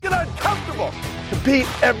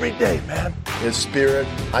compete every day, man. His spirit,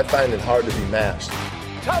 I find it hard to be matched.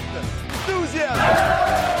 Toughness,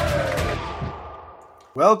 enthusiasm.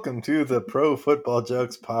 Welcome to the Pro Football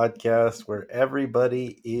Jokes podcast, where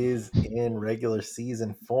everybody is in regular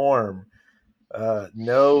season form.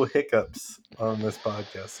 No hiccups on this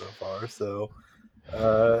podcast so far, so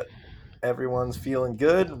everyone's feeling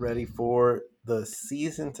good, ready for the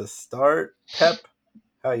season to start. Pep,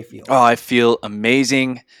 how you feeling? Oh, I feel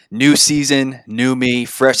amazing. New season, new me,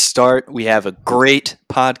 fresh start. We have a great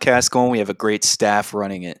podcast going. We have a great staff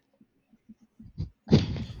running it.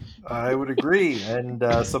 I would agree, and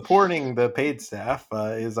supporting the paid staff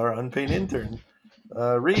is our unpaid intern,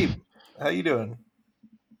 Reeb. How you doing?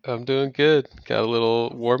 I'm doing good. Got a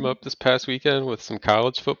little warm up this past weekend with some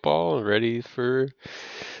college football and ready for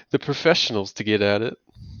the professionals to get at it.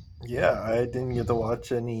 Yeah, I didn't get to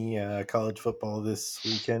watch any college football this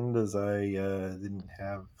weekend as I didn't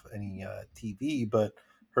have any TV, but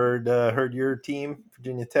heard your team,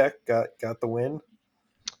 Virginia Tech, got the win.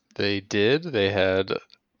 They did. They had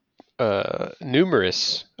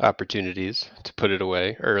numerous opportunities to put it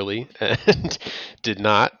away early and did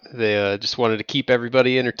not. They just wanted to keep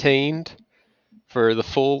everybody entertained for the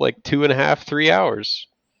full 2.5, 3 hours.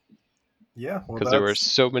 Yeah, well, because there were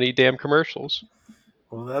so many damn commercials.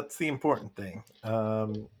 Well, that's the important thing.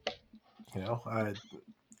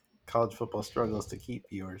 College football struggles to keep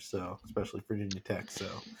viewers, so especially Virginia Tech. So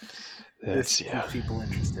this keeps people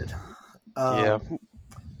interested.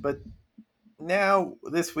 But now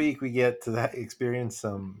this week we get to experience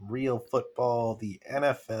some real football, the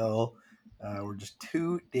NFL. We're just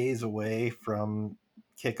 2 days away from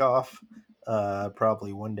kickoff,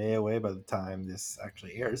 probably 1 day away by the time this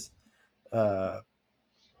actually airs. But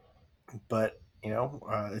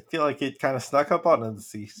I feel like it kind of snuck up on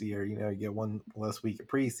us this year. You get one less week of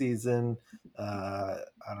preseason. I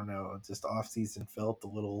don't know, just off season felt a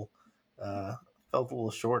little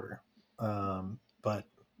shorter. But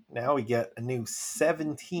now we get a new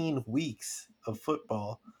 17 weeks of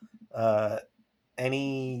football.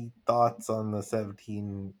 Any thoughts on the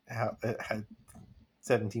 17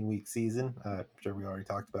 week season? I'm sure we already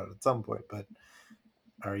talked about it at some point, but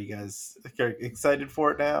are you guys excited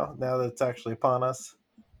for it now that it's actually upon us?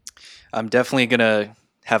 I'm definitely going to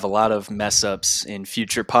have a lot of mess ups in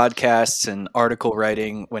future podcasts and article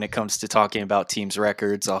writing when it comes to talking about teams'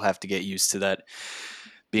 records. I'll have to get used to that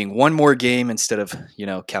being one more game instead of,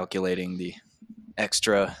 calculating the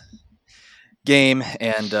extra game,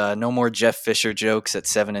 and no more Jeff Fisher jokes at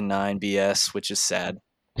 7-9 BS, which is sad.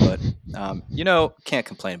 But, can't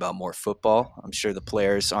complain about more football. I'm sure the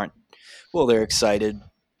players aren't, they're excited.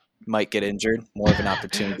 Might get injured, more of an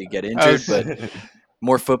opportunity to get injured, but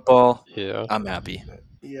more football. Yeah, I'm happy.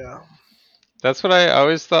 Yeah, that's what I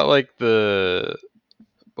always thought. The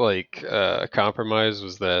compromise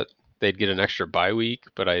was that they'd get an extra bye week,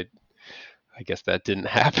 but I guess that didn't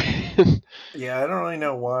happen. Yeah, I don't really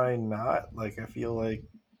know why not. I feel like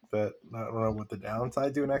that. I don't know what the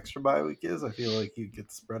downside to an extra bye week is. I feel like you get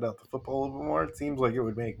to spread out the football a little bit more. It seems like it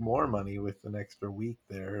would make more money with an extra week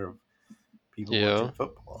there of people watching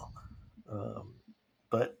football.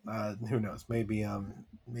 But who knows? Maybe I'm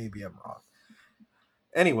wrong.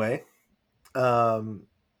 Anyway, I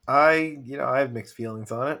have mixed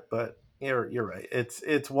feelings on it, but you're right.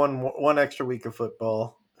 It's one extra week of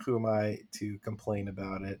football. Who am I to complain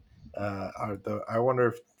about it? I wonder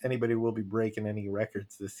if anybody will be breaking any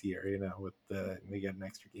records this year. With they get an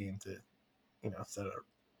extra game to set a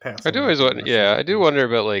pass. I do always wonder. Yeah, I do wonder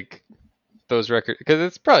about those records,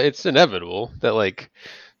 because it's inevitable that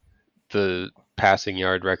the passing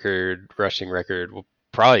yard record, rushing record will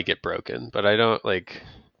probably get broken, but I don't I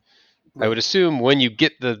would assume when you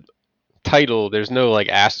get the title, there's no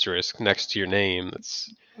asterisk next to your name.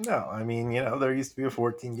 No, I mean, there used to be a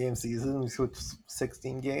 14 game season, we switched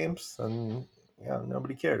 16 games, and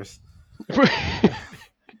nobody cares.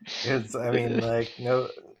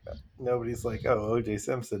 Nobody's like, oh, OJ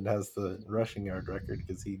Simpson has the rushing yard record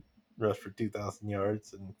because he rushed for 2,000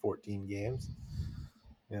 yards in 14 games.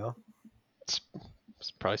 There's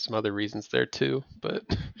probably some other reasons there too, but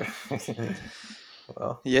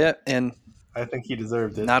well, yeah, and I think he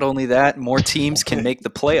deserved it. Not only that, more teams can make the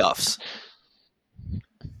playoffs.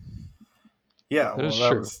 Yeah, well,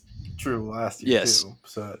 that was true last year too.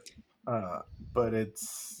 So, but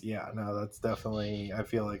that's definitely. I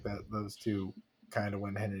feel like that those two kind of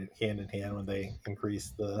went hand in hand when they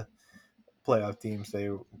increased the playoff teams.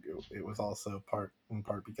 It was also in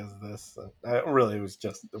part because of this. Really, it was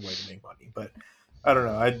just the way to make money. But I don't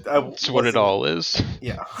know. That's what it all is.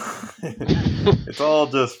 Yeah, it's all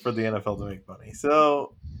just for the NFL to make money.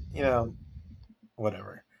 So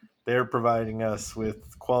whatever. they're providing us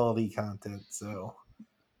with quality content, so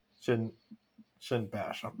shouldn't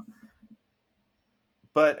bash them.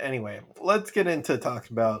 But anyway, let's get into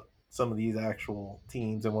talking about some of these actual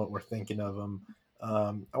teams and what we're thinking of them.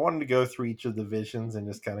 I wanted to go through each of the divisions and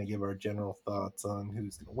just kind of give our general thoughts on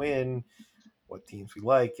who's going to win, what teams we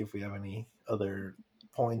like, if we have any other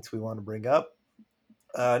points we want to bring up.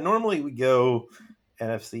 Normally we go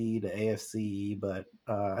NFC to AFC, but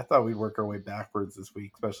I thought we'd work our way backwards this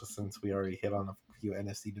week, especially since we already hit on a few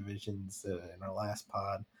NFC divisions in our last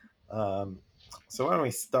pod. So why don't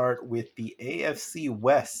we start with the AFC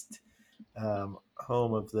West,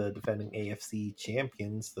 home of the defending AFC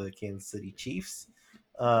champions, the Kansas City Chiefs.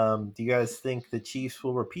 Do you guys think the Chiefs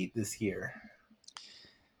will repeat this year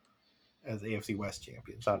as AFC West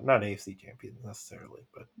champions? Not AFC champions necessarily,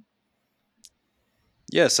 but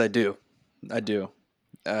Yes, I do.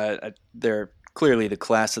 They're clearly the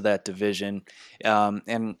class of that division.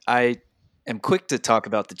 And I am quick to talk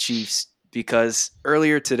about the Chiefs because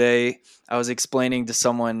earlier today I was explaining to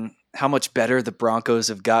someone how much better the Broncos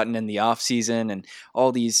have gotten in the offseason and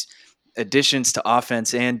all these additions to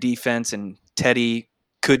offense and defense, and Teddy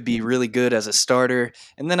could be really good as a starter.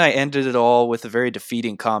 And then I ended it all with a very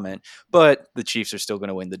defeating comment, but the Chiefs are still going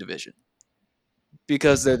to win the division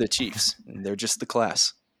because they're the Chiefs and they're just the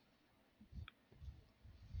class.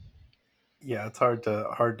 yeah, it's hard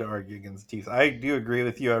to argue against the Chiefs. I do agree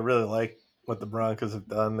with you. I really like what the Broncos have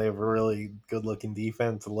done. They have a really good looking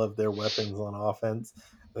defense. I love their weapons on offense.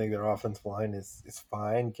 I think their offensive line is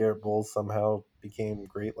fine. Garrett Bowles somehow became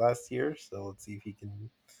great last year, so let's see if he can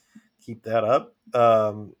keep that up.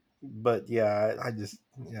 But yeah, I just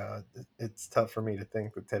it's tough for me to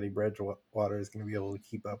think that Teddy Bridgewater is going to be able to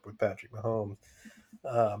keep up with Patrick Mahomes.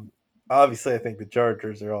 Obviously, I think the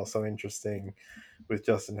Chargers are also interesting with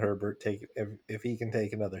Justin Herbert. If he can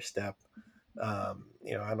take another step. I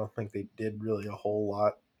don't think they did really a whole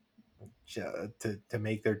lot to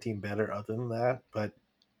make their team better other than that. But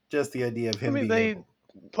just the idea of him being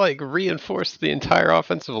reinforced the entire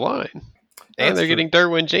offensive line, and they're getting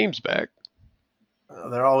Derwin James back.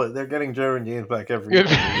 They're getting Derwin James back every year.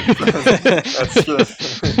 That's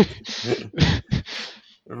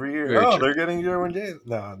every year. Very true. They're getting Derwin James.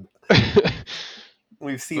 No,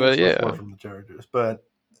 we've seen this before from the Chargers, but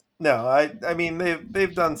no, I mean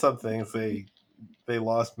they've done some things. They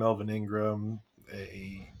lost Melvin Ingram,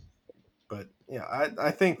 but yeah,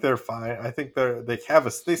 I think they're fine. I think they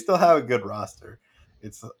still have a good roster. I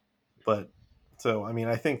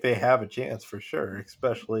think they have a chance for sure,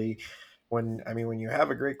 especially when you have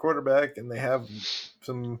a great quarterback and they have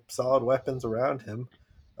some solid weapons around him.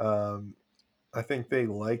 I think they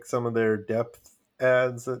like some of their depth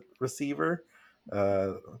adds at receiver.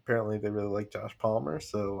 Apparently, they really like Josh Palmer.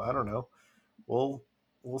 So I don't know.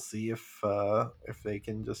 We'll see if they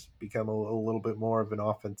can just become a little bit more of an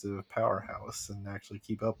offensive powerhouse and actually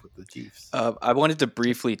keep up with the Chiefs. I wanted to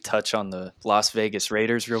briefly touch on the Las Vegas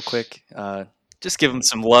Raiders real quick. Just give them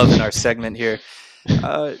some love in our segment here.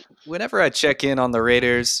 Whenever I check in on the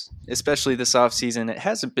Raiders, especially this offseason, it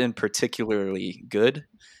hasn't been particularly good.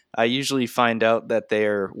 I usually find out that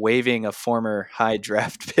they're waiving a former high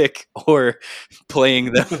draft pick or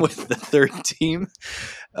playing them with the third team.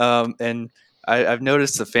 And I've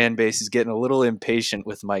noticed the fan base is getting a little impatient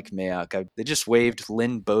with Mike Mayock. They just waived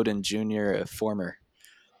Lynn Bowden Jr., a former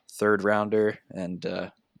third rounder,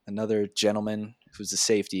 and another gentleman who's a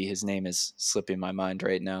safety. His name is slipping my mind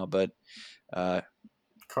right now, but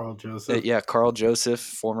Carl Joseph. Carl Joseph,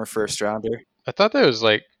 former first rounder. I thought that was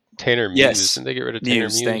like Tanner Muse. Yes. Didn't they get rid of Tanner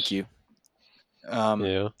Muse? Thank you.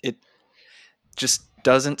 It just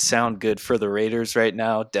doesn't sound good for the Raiders right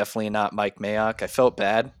now. Definitely not Mike Mayock. I felt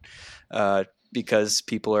bad because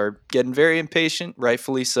people are getting very impatient,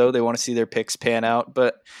 rightfully so. They want to see their picks pan out.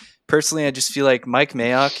 But personally, I just feel like Mike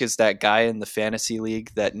Mayock is that guy in the fantasy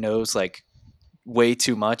league that knows like way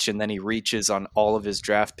too much, and then he reaches on all of his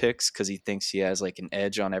draft picks because he thinks he has like an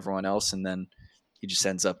edge on everyone else, and then he just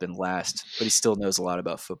ends up in last. But he still knows a lot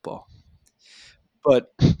about football.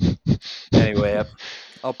 But anyway,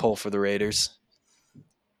 I'll pull for the Raiders.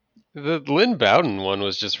 The Lynn Bowden one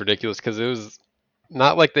was just ridiculous because it was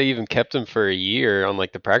not like they even kept him for a year on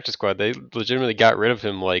like the practice squad. They legitimately got rid of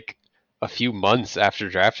him like a few months after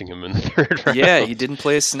drafting him in the third round. Yeah, he didn't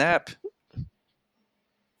play a snap.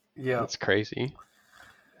 Yeah, that's crazy.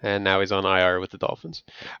 And now he's on IR with the Dolphins.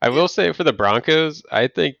 I will say for the Broncos, I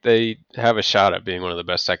think they have a shot at being one of the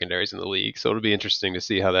best secondaries in the league. So it'll be interesting to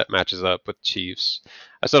see how that matches up with Chiefs.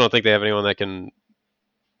 I still don't think they have anyone that can,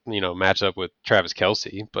 match up with Travis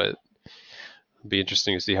Kelce, but it'll be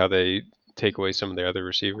interesting to see how they take away some of their other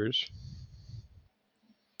receivers.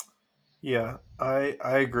 Yeah, I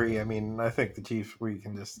agree. I mean, I think the Chiefs, we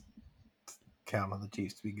can just count on the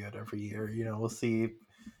Chiefs to be good every year. We'll see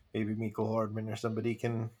maybe Mecole Hardman or somebody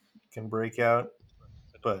can break out.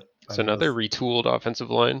 But I It's mean, another retooled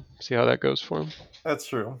offensive line. See how that goes for him. that's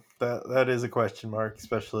true. That is a question mark,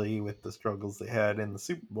 especially with the struggles they had in the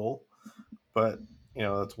Super Bowl. But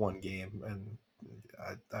that's one game, and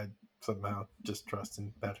I somehow just trust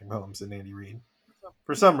in Patrick Mahomes and Andy Reid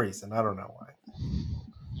for some reason. I don't know why.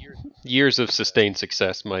 Years of sustained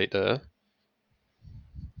success might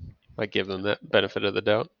give them that benefit of the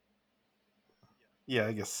doubt. Yeah,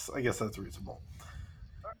 I guess that's reasonable.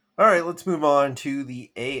 All right, let's move on to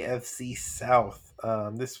the AFC South.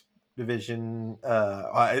 This division.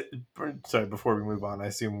 Sorry, before we move on, I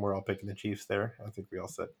assume we're all picking the Chiefs there. I think we all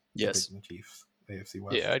said we're Yes. picking the Chiefs. AFC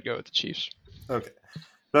West. Yeah, I'd go with the Chiefs. Okay,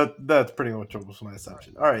 that's pretty much what was my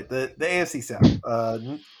assumption. All right, the AFC South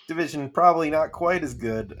division probably not quite as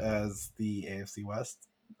good as the AFC West.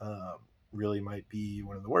 Really might be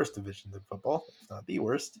one of the worst divisions in football, if not the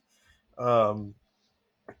worst.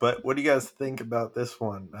 But what do you guys think about this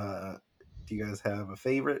one? Do you guys have a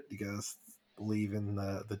favorite? Do you guys believe in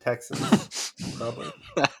the Texans? Probably.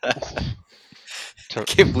 I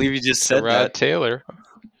can't believe you just said Tyrod that. Taylor.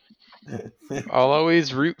 I'll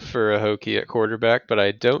always root for a Hokie at quarterback, but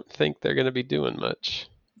I don't think they're going to be doing much.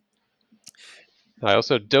 I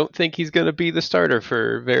also don't think he's going to be the starter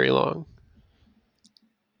for very long.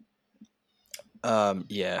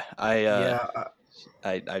 Yeah, I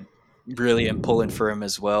really am pulling for him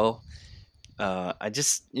as well. I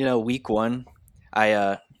just, week one,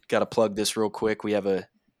 I got to plug this real quick. We have a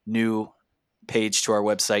new page to our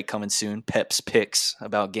website coming soon, Pep's Picks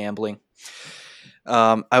about gambling.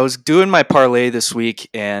 I was doing my parlay this week,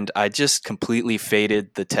 and I just completely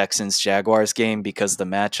faded the Texans-Jaguars game because the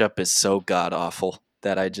matchup is so god-awful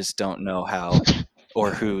that I just don't know how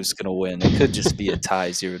or who's going to win. It could just be a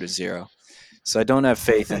tie 0-0. So I don't have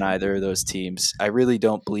faith in either of those teams. I really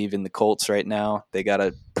don't believe in the Colts right now. They got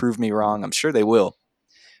to prove me wrong. I'm sure they will.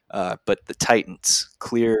 But the Titans,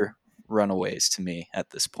 clear runaways to me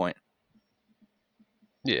at this point.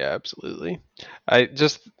 Yeah, absolutely. I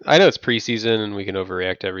know it's preseason and we can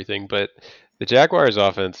overreact to everything, but the Jaguars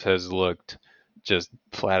offense has looked just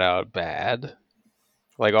flat out bad.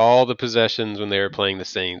 Like all the possessions when they were playing the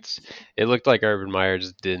Saints, it looked like Urban Meyer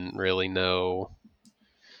just didn't really know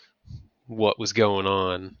what was going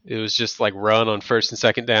on. It was just like run on first and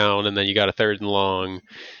second down, and then you got a third and long,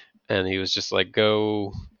 and he was just like,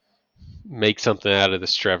 go make something out of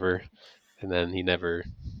this, Trevor, and then he never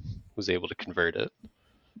was able to convert it.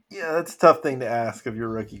 Yeah, that's a tough thing to ask of your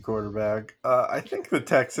rookie quarterback. I think the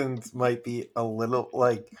Texans might be a little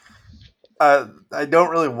like. I don't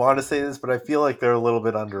really want to say this, but I feel like they're a little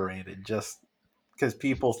bit underrated. Just because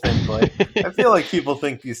people think I feel like people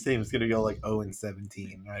think these teams going to go like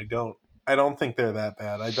 0-17. I don't think they're that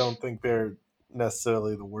bad. I don't think they're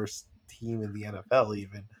necessarily the worst team in the NFL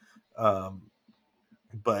even.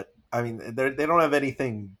 But I mean, they don't have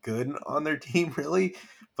anything good on their team really.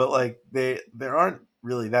 But like there aren't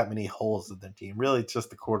really that many holes in their team. Really, it's just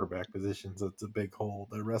the quarterback positions that's a big hole.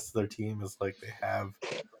 The rest of their team is like they have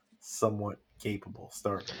somewhat capable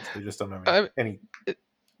starters. They just don't have any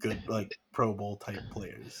good like Pro Bowl type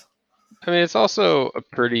players. I mean, it's also a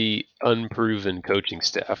pretty unproven coaching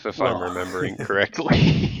staff, if I'm remembering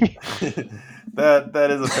correctly. that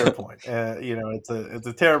is a fair point. It's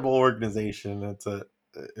a terrible organization. It's a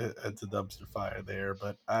dumpster fire there.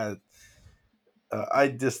 But I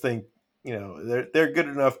just think they're good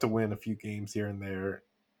enough to win a few games here and there.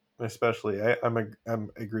 Especially,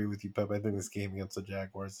 I'm agree with you, Pep. I think this game against the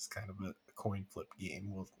Jaguars is kind of a coin flip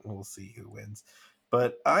game. We'll see who wins.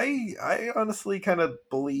 But I honestly kind of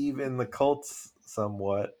believe in the Colts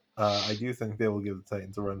somewhat. I do think they will give the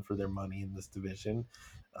Titans a run for their money in this division.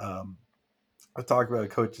 I talk about a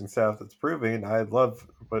coaching staff that's proving. I love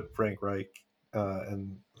what Frank Reich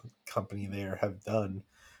and company there have done,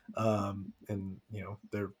 and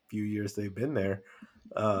their few years they've been there.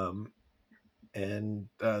 And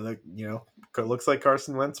it looks like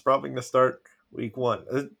Carson Wentz probably going to start week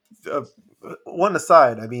one. One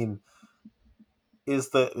aside, I mean,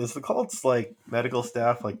 is the Colts like medical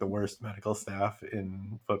staff like the worst medical staff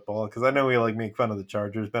in football? Because I know we like make fun of the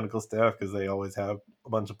Chargers medical staff because they always have a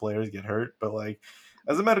bunch of players get hurt, but like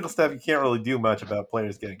as a medical staff, you can't really do much about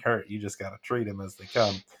players getting hurt. You just got to treat them as they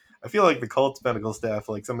come. I feel like the Colts medical staff,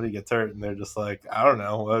 like somebody gets hurt and they're just like, I don't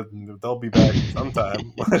know, they'll be back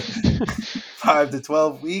sometime. 5 to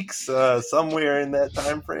 12 weeks, somewhere in that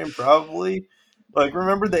time frame, probably. Like,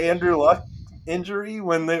 remember the Andrew Luck injury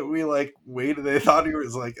when we waited. They thought he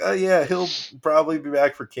was like, oh yeah, he'll probably be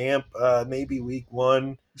back for camp, maybe week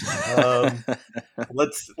 1.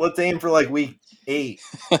 Let's aim for like week 8,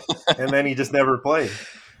 and then he just never played.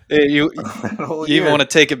 You even want to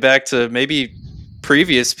take it back to maybe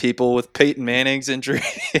previous people with Peyton Manning's injury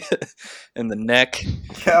in the neck.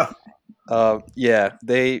 Yeah,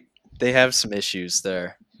 they have some issues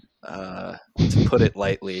there, to put it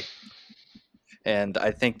lightly. And I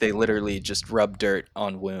think they literally just rub dirt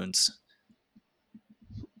on wounds.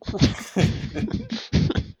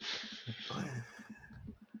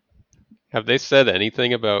 Have they said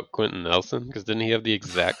anything about Quentin Nelson? Because didn't he have the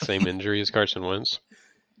exact same injury as Carson Wentz?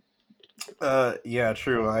 Yeah,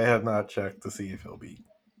 true. I have not checked to see if he'll be.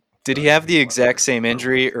 Did he have the exact same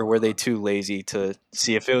injury, or were they too lazy to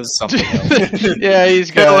see if it was something else? Yeah,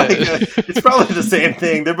 he's got. It's probably the same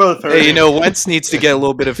thing. They're both hurt. Hey, Wentz needs to get a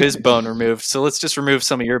little bit of his bone removed, so let's just remove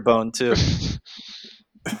some of your bone too.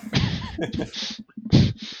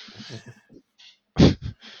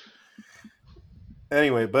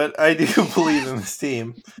 Anyway, but I do believe in this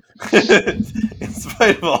team, in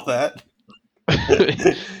spite of all that.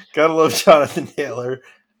 Gotta love Jonathan Taylor.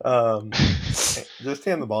 Just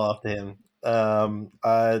hand the ball off to him.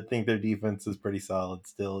 I think their defense is pretty solid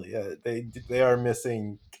still. Yeah, they are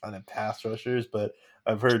missing kind of pass rushers, but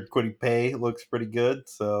I've heard Kwity Paye looks pretty good,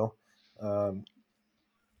 so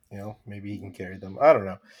maybe he can carry them. I don't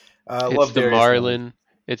know. Love Darius.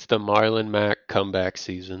 It's the Marlon Mack comeback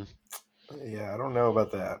season. Yeah, I don't know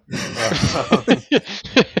about that.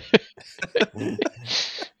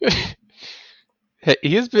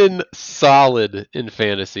 He has been solid in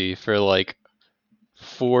fantasy for like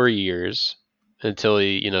 4 years until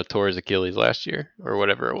he, tore his Achilles last year or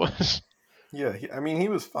whatever it was. Yeah, he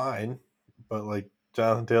was fine, but like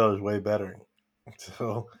Jonathan Taylor's way better.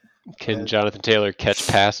 So can Jonathan Taylor catch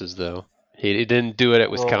passes though? He didn't do it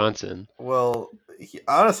at Wisconsin. Well,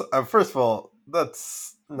 honestly, first of all,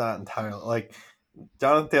 that's not entirely like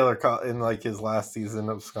Jonathan Taylor caught in like his last season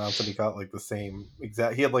of Wisconsin. He caught like the same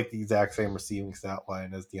exact. He had like the exact same receiving stat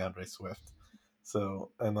line as DeAndre Swift.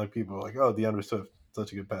 So and like people were like, oh, DeAndre Swift,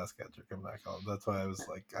 such a good pass catcher coming back on. That's why I was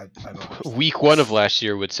like, I don't understand. Week 1 of last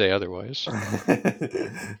year would say otherwise.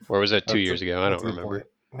 Or was that 2 years ago? I don't remember. Point.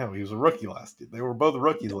 No, he was a rookie last year. They were both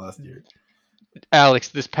rookies last year. Alex,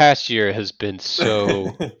 this past year has been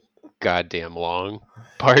so goddamn long.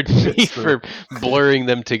 Pardon me for blurring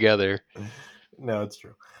them together. No, it's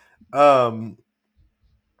true. But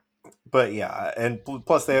yeah, and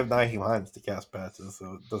plus they have Nyheim Hines to catch passes,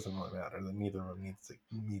 so it doesn't really matter that neither of them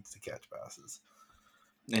needs to catch passes.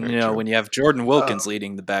 And when you have Jordan Wilkins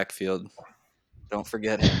leading the backfield, don't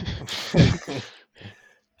forget him.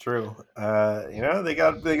 True. They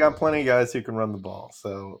got plenty of guys who can run the ball,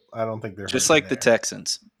 so I don't think they're just like the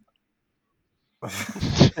Texans.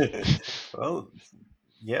 Well,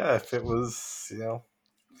 yeah, if it was, a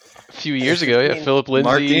few years ago, yeah, Philip Lindsay,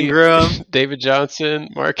 Mark Ingram, David Johnson,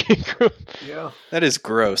 Mark Ingram. Yeah, that is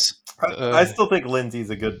gross. I still think Lindsay's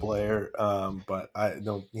a good player, but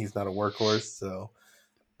he's not a workhorse. So,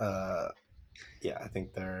 yeah, I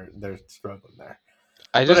think they're struggling there.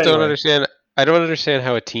 I just don't understand. I don't understand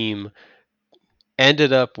how a team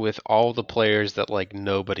ended up with all the players that like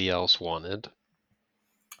nobody else wanted.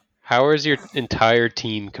 How is your entire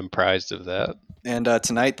team comprised of that? And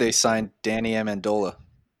tonight they signed Danny Amendola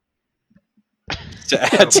to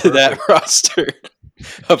add to that roster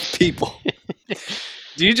of people.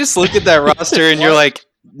 Do you just look at that roster and you're like,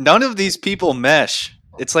 none of these people mesh?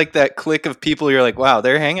 It's like that clique of people. You're like, wow,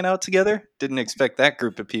 they're hanging out together. Didn't expect that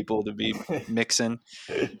group of people to be mixing.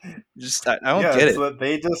 Just I don't get it. So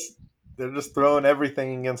they're just throwing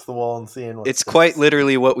everything against the wall and seeing what. It's quite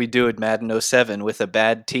literally what we do at Madden 07 with a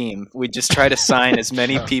bad team. We just try to sign as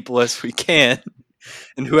many people as we can,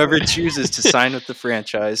 and whoever chooses to sign with the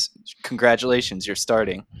franchise, congratulations, you're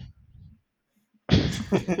starting.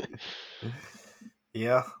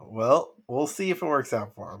 Yeah, well, we'll see if it works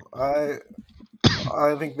out for them.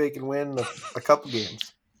 I think they can win a couple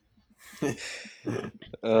games. We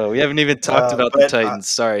haven't even talked about the Titans.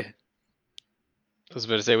 Sorry. I was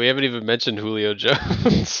about to say, we haven't even mentioned Julio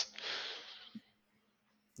Jones.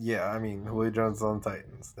 Yeah, Julio Jones on the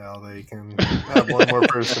Titans. Now they can have one more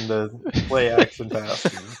person to play action pass.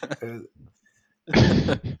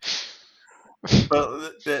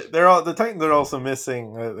 But the Titans are also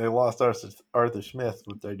missing. They lost Arthur Smith,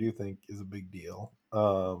 which I do think is a big deal.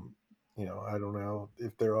 I don't know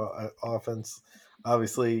if their offense,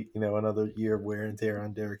 obviously, another year of wear and tear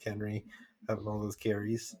on Derrick Henry, having all those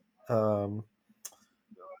carries.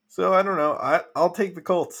 So I don't know. I'll take the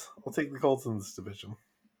Colts. I'll take the Colts in this division.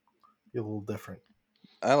 Be a little different.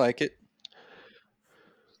 I like it.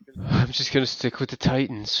 I'm just gonna stick with the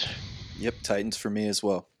Titans. Yep, Titans for me as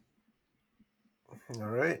well. All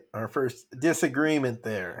right, our first disagreement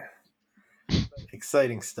there.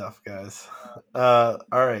 Exciting stuff, guys. All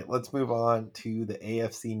right, let's move on to the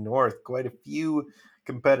AFC North. Quite a few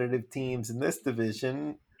competitive teams in this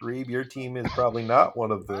division. Reeb, your team is probably not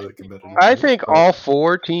one of the competitive I teams. think all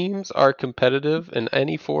 4 teams are competitive, and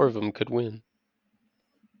any 4 of them could win.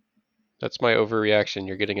 That's my overreaction.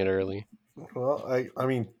 You're getting it early. Well, I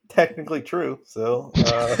mean, technically true. So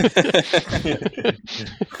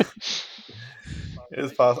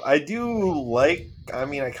it's possible. I do like. I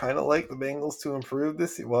mean, I kind of like the Bengals to improve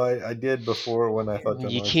this. Well, I did before when I thought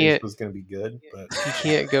You Jamar Chase can't was going to be good, but you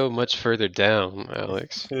can't go much further down,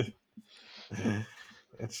 Alex.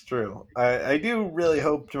 it's true. I do really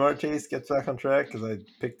hope Jamar Chase gets back on track because I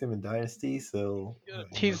picked him in Dynasty. So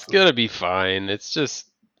He's gonna be fine. It's just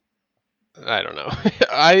I don't know.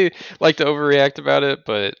 I like to overreact about it,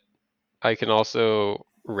 but I can also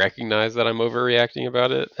recognize that I'm overreacting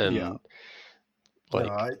about it, yeah. and No, like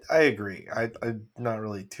I agree. I'm not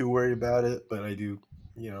really too worried about it, but I do.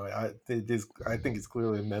 It is. I think it's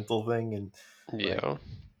clearly a mental thing, and like yeah,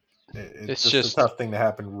 it's it's just a just tough thing to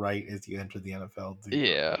happen right as you enter the NFL.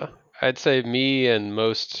 yeah. I'd say me and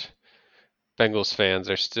most Bengals fans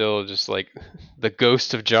are still just like the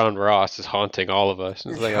ghost of John Ross is haunting all of us.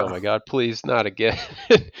 And it's like, oh Yeah. my god, please not again.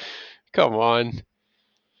 Come on.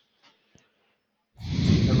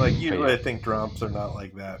 And like But usually, yeah, I think drops are not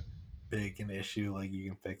like that big an issue. Like you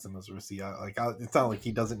can fix him as a receiver. Like it's not like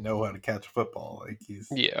he doesn't know how to catch a football. Like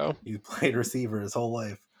yeah, he's played receiver his whole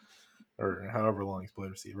life, or however long he's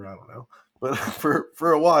played receiver. I don't know, but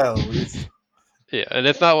for a while at least. yeah. And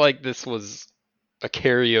it's not like this was a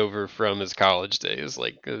carryover from his college days.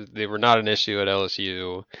 Like they were not an issue at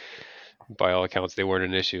LSU. By all accounts, they weren't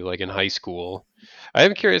an issue like in high school. I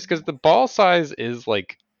am curious because the ball size is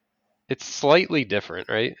like it's slightly different,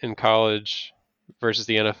 right, in college versus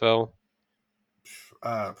the NFL.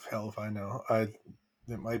 Hell if I know.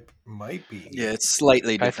 It might be. Yeah, it's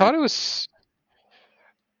slightly I thought different. it was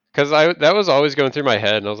because I that was always going through my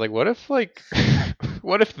head, and I was like, what if like,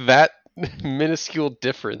 what if that minuscule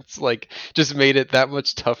difference like just made it that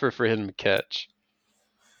much tougher for him to catch?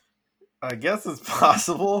 I guess it's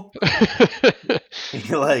possible.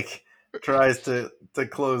 He like tries to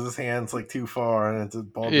close his hands like too far, and the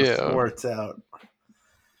ball just Yeah. squirts out.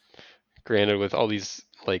 Granted, with all these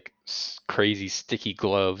like crazy sticky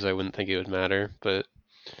gloves, I wouldn't think it would matter, but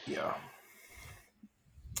Yeah.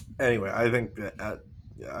 Anyway, I think that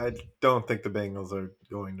I don't think the Bengals are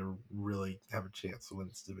going to really have a chance to win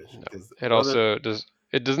this division no. because It also does.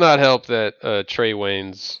 It does not help that Trey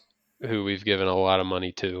Waynes, who we've given a lot of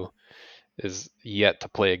money to, is yet to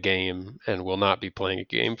play a game and will not be playing a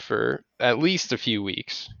game for at least a few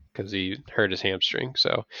weeks because he hurt his hamstring.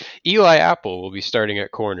 So Eli Apple will be starting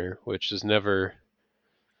at corner, which is never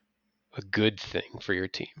a good thing for your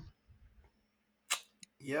team.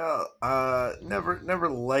 yeah, never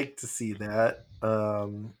like to see that.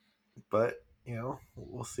 But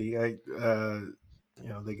we'll see. They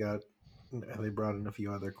brought in a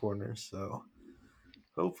few other corners, so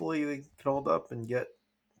hopefully they can hold up and get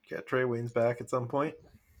Trey Waynes back at some point.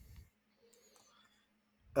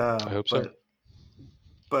 I hope so.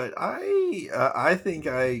 But I think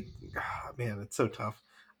man, it's so tough.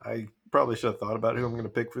 I probably should have thought about who I'm going to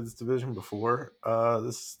pick for this division before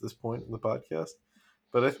this point in the podcast.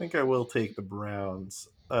 But I think I will take the Browns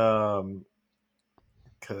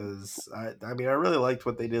because I mean I really liked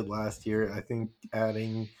what they did last year. I think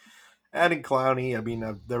adding Clowney. I mean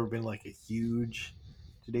I've never been like a huge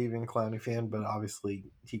Jadeveon Clowney fan, but obviously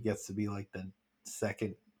he gets to be like the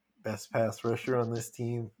second best pass rusher on this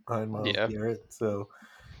team behind Myles Yeah. Garrett. So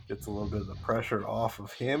gets a little bit of the pressure off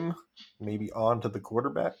of him, maybe onto the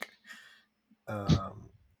quarterback.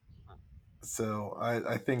 So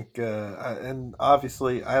I think, and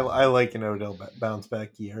obviously I like an Odell bounce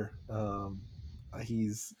back year.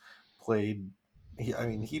 He's played,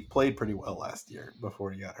 he played pretty well last year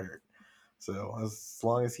before he got hurt. So as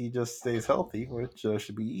long as he just stays healthy, which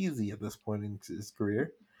should be easy at this point in his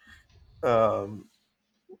career, I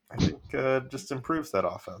think just improves that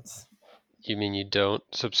offense. You mean you don't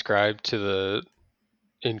subscribe to the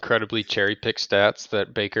incredibly cherry pick stats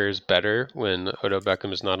that Baker is better when Odell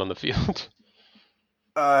Beckham is not on the field?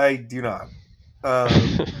 I do not.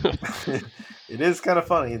 It is kind of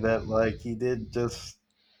funny that like he did just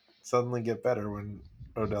suddenly get better when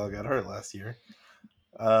Odell got hurt last year.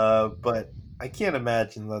 But I can't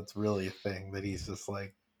imagine that's really a thing that he's just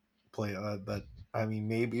like play that. I mean,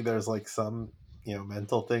 maybe there's like some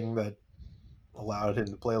mental thing that allowed him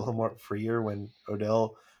to play a little more freer when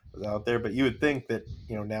Odell was out there. But you would think that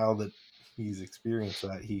now that he's experienced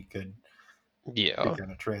that, he could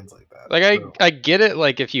kind of translate that. Like I get it.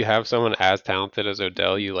 Like if you have someone as talented as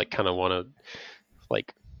Odell, you like kind of want to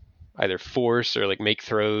like either force or like make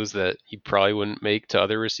throws that you probably wouldn't make to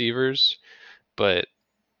other receivers. But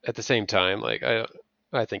at the same time, like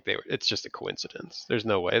I think it's just a coincidence. There's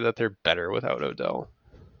no way that they're better without Odell.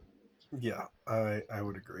 Yeah, I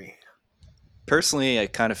would agree. Personally, I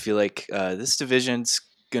kind of feel like this division's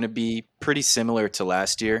going to be pretty similar to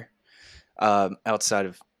last year. Outside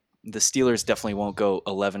of the Steelers, definitely won't go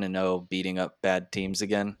 11-0, beating up bad teams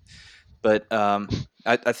again. But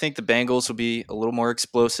I think the Bengals will be a little more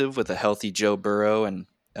explosive with a healthy Joe Burrow, and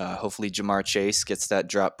hopefully Jamar Chase gets that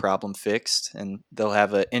drop problem fixed. And they'll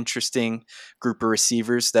have an interesting group of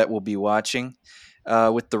receivers that we'll be watching.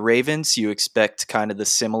 With the Ravens, you expect kind of the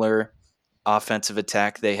similar offensive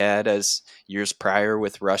attack they had as years prior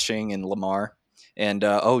with rushing and Lamar. And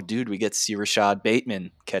we get to see Rashad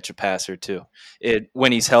Bateman catch a pass or two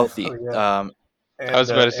when he's healthy. I was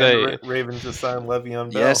about to say, Ravens just signed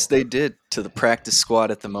Le'Veon Bell. Yes, they did, to the practice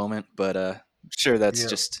squad at the moment, but I'm sure that's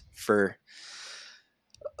just for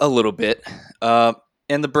a little bit. And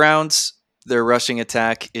the Browns, their rushing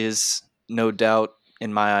attack is no doubt,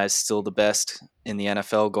 in my eyes, still the best in the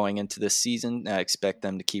NFL going into this season. I expect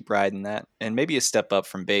them to keep riding that, and maybe a step up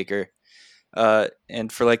from Baker.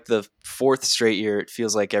 And for like the fourth straight year, it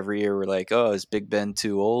feels like every year we're like, oh, is Big Ben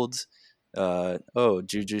too old?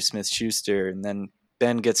 Juju Smith-Schuster, and then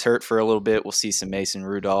Ben gets hurt for a little bit. We'll see some Mason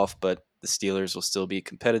Rudolph, but the Steelers will still be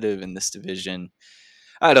competitive in this division.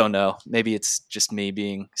 I don't know. Maybe it's just me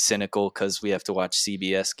being cynical because we have to watch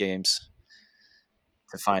CBS games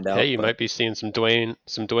to find out. Hey, you might be seeing some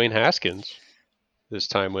Dwayne Haskins this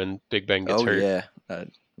time when Big Ben gets hurt. Oh yeah,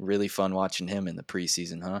 really fun watching him in the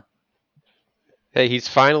preseason, huh? Hey, he's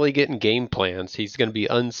finally getting game plans. He's going to be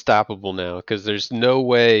unstoppable now because there's no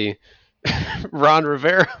way Ron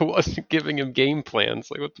Rivera wasn't giving him game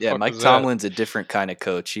plans. Like what the fuck Mike Tomlin's a different kind of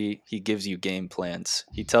coach. He gives you game plans.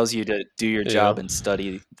 He tells you to do your job and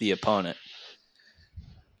study the opponent.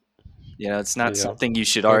 It's not something you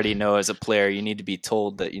should already know as a player. You need to be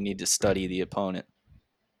told that you need to study the opponent.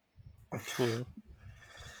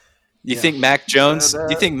 You think Mac Jones? Do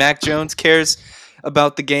you think Mac Jones cares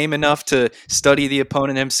about the game enough to study the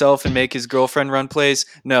opponent himself and make his girlfriend run plays?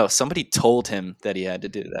 No, somebody told him that he had to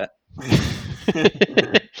do that.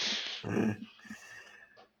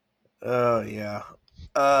 Oh yeah,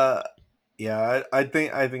 yeah. I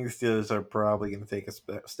think the Steelers are probably going to take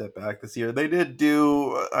a step back this year. They did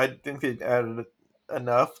do. I think they added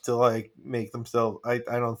enough to like make themselves. I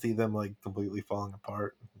don't see them like completely falling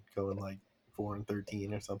apart, going like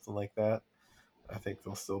 4-13 or something like that. I think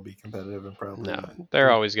they'll still be competitive and probably. No,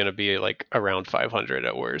 they're always going to be like around 500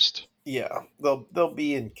 at worst. Yeah, they'll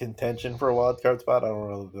be in contention for a wild card spot. I don't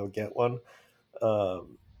know if they'll get one.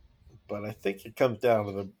 But I think it comes down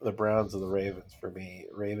to the Browns or the Ravens for me.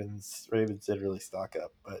 Ravens did really stock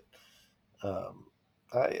up, but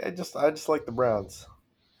I just like the Browns.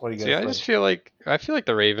 What do you guys think? I just feel like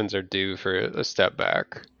the Ravens are due for a step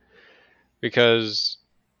back because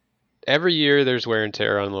every year there's wear and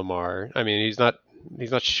tear on Lamar. I mean, he's not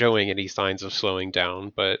showing any signs of slowing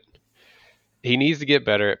down, but he needs to get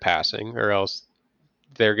better at passing, or else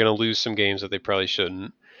they're going to lose some games that they probably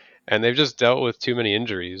shouldn't. And they've just dealt with too many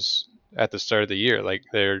injuries at the start of the year. Like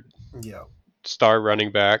their star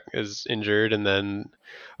running back is injured, and then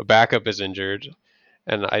a backup is injured,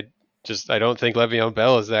 and I don't think Le'Veon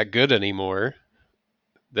Bell is that good anymore.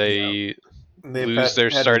 They lose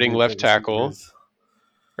their starting left tackle.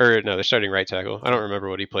 Or no, they're starting right tackle. I don't remember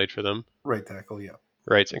what he played for them. Right tackle, yeah.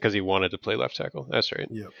 Right, because he wanted to play left tackle. That's right.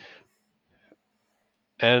 Yep.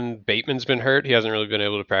 And Bateman's been hurt. He hasn't really been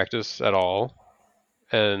able to practice at all.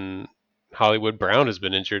 And Hollywood Brown has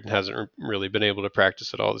been injured and hasn't really been able to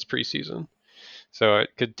practice at all this preseason. So it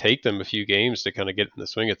could take them a few games to kind of get in the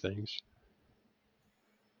swing of things.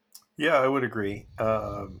 Yeah, I would agree.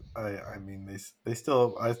 I mean, I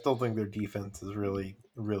still think their defense is really,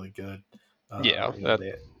 really good.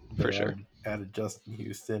 For sure. Added Justin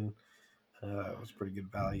Houston. It was pretty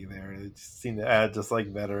good value there. They just seem to add just like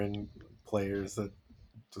veteran players that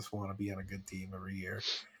just want to be on a good team every year.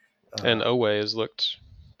 And Owe has looked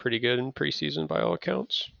pretty good in preseason by all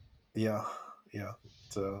accounts. Yeah.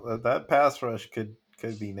 So that pass rush could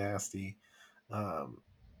be nasty.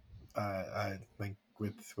 I think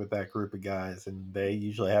with that group of guys, and they're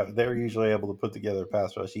usually able to put together a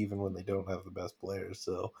pass rush even when they don't have the best players.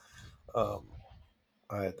 So,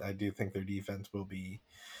 I do think their defense will be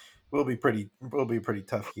a pretty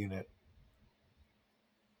tough unit.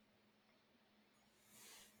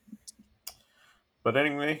 But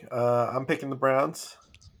anyway, I'm picking the Browns.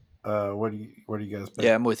 What do you guys pick?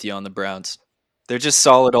 Yeah, I'm with you on the Browns. They're just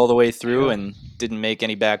solid all the way through Yeah. and didn't make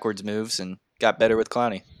any backwards moves and got better with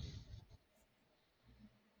Clowney.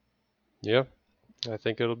 Yeah. I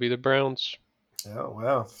think it'll be the Browns. Oh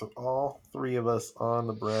wow! So all three of us on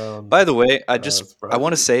the By Browns. the way, I want to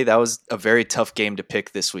Surprisingly, say that was a very tough game to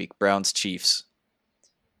pick this week, Browns Chiefs.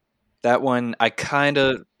 That one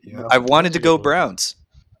yeah, I That wanted was to a good go one. Browns.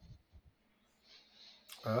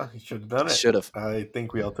 he should have done it. Should have. I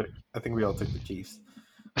think we all took the Chiefs.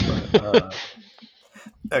 But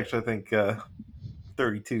actually, I think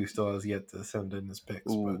 32 still has yet to send in his picks,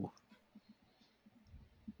 but Ooh.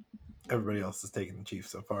 everybody else has taken the Chiefs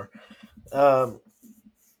so far. Um,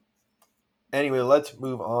 anyway, let's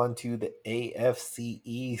move on to the AFC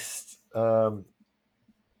East.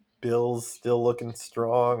 Bills still looking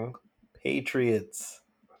strong. Patriots,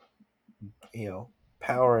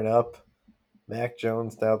 powering up. Mac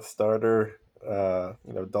Jones now the starter.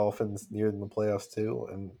 Dolphins near in the playoffs too,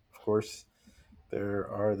 and of course there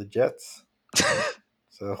are the Jets.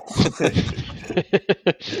 So,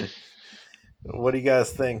 what do you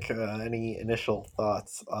guys think? Any initial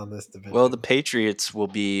thoughts on this Well, the division? Patriots will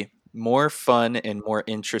be more fun and more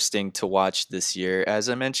interesting to watch this year. As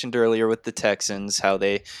I mentioned earlier with the Texans, how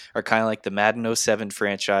they are kind of like the Madden '07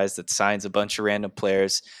 franchise that signs a bunch of random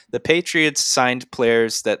players. The Patriots signed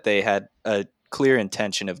players that they had a clear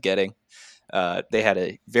intention of getting. They had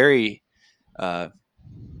a very uh,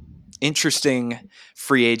 interesting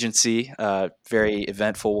free agency, very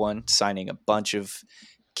eventful one, signing a bunch of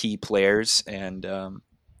key players, and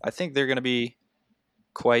I think they're going to be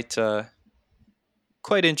quite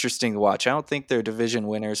quite interesting to watch. I don't think they're division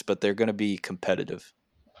winners, but they're going to be competitive.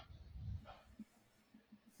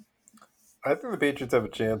 I think the Patriots have a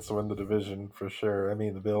chance to win the division for sure. I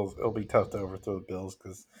mean, the Bills. It'll be tough to overthrow the Bills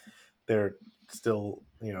because they're still,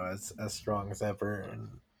 as strong as ever, and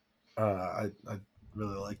I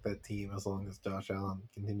really like that team as long as Josh Allen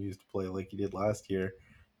continues to play like he did last year.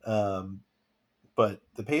 Um, but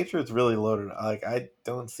the Patriots really loaded. Like I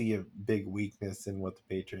don't see a big weakness in what the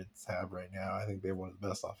Patriots have right now. I think they're one of the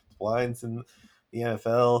best offensive lines in the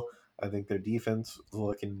NFL. I think their defense is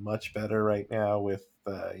looking much better right now with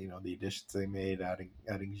the additions they made, adding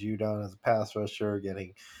Judon as a pass rusher,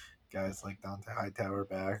 getting guys like Dante Hightower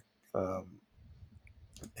back.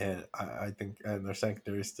 And I think and their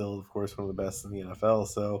secondary is still, of course, one of the best in the NFL.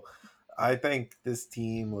 So I think this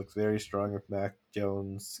team looks very strong if Mac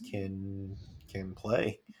Jones can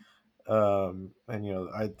play. And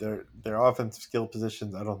their offensive skill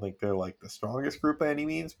positions, I don't think they're like the strongest group by any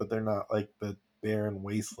means, but they're not like the barren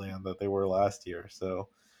wasteland that they were last year. So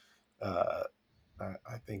uh,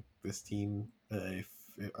 I think this team,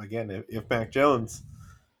 if Mac Jones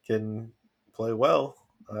can play well,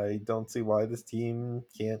 I don't see why this team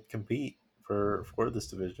can't compete for this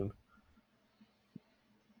division.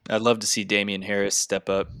 I'd love to see Damian Harris step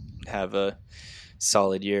up, have a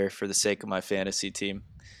solid year for the sake of my fantasy team.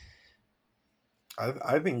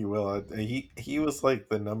 I think he will. He was like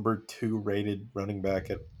the number 2 rated running back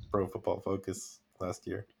at Pro Football Focus last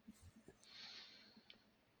year.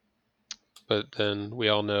 But then we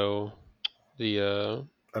all know the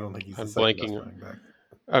I don't think he's the I'm second best blanking running back.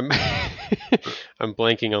 I'm I'm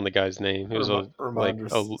blanking on the guy's name. He was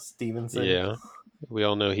Ramondre Stevenson. yeah. We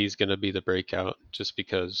all know he's gonna be the breakout just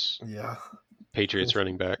because Yeah. Patriots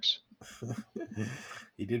running backs.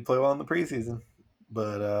 He did play well in the preseason,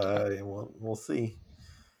 but we'll see.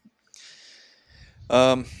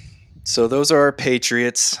 So those are our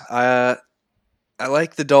Patriots. I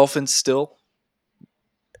like the Dolphins still.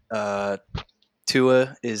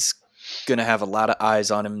 Tua is going to have a lot of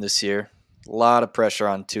eyes on him this year. A lot of pressure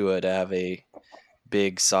on Tua to have a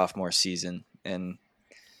big sophomore season, and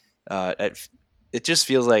it just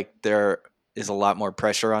feels like there is a lot more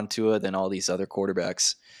pressure on Tua than all these other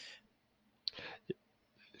quarterbacks.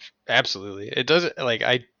 Absolutely. It doesn't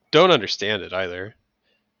I don't understand it either.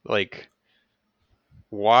 Like,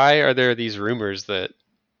 why are there these rumors that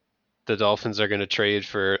the Dolphins are going to trade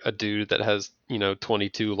for a dude that has,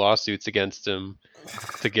 22 lawsuits against him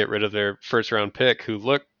to get rid of their first round pick who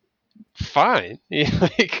looked fine.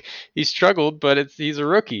 He struggled, but he's a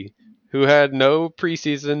rookie who had no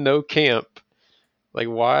preseason, no camp. Like,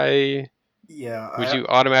 why would Yeah, you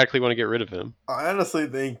automatically want to get rid of him? I honestly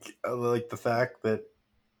think like the fact that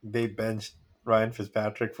they benched Ryan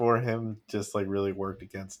Fitzpatrick for him just like really worked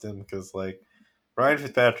against him because like Ryan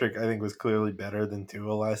Fitzpatrick I think was clearly better than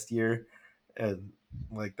Tua last year, and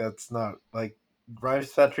like that's not like Ryan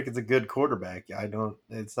Fitzpatrick is a good quarterback. I don't.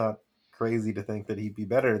 It's not crazy to think that he'd be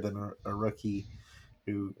better than a rookie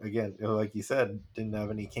who, again, like you said, didn't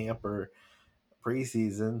have any camp or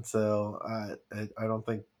preseason, so I don't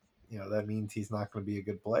think that means he's not going to be a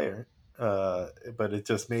good player. But it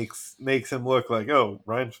just makes him look like, oh,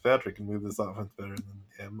 Ryan Fitzpatrick can move this offense better than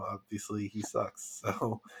him. Obviously, he sucks.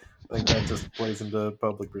 So I think that just plays into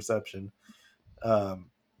public perception.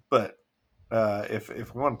 But if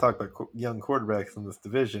we want to talk about young quarterbacks in this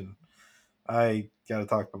division, I got to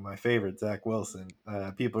talk about my favorite, Zach Wilson.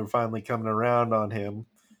 People are finally coming around on him.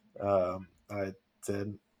 I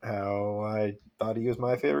said how I thought he was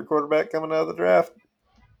my favorite quarterback coming out of the draft.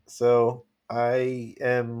 So I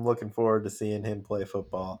am looking forward to seeing him play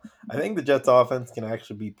football. I think the Jets offense can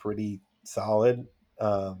actually be pretty solid,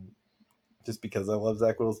 just because I love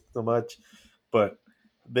Zach Wilson so much. But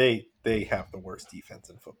they have the worst defense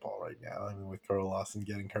in football right now. I mean, with Carl Lawson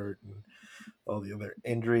getting hurt and all the other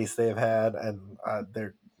injuries they've had, and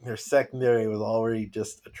their secondary was already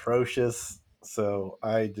just atrocious. So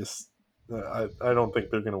I don't think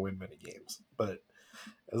they're going to win many games. But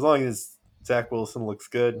as long as Zach Wilson looks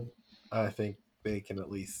good, I think they can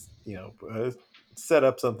at least set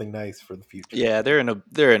up something nice for the future. Yeah, they're in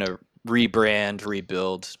a rebrand,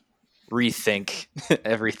 rebuild, rethink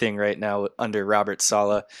everything right now under Robert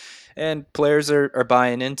Saleh, and players are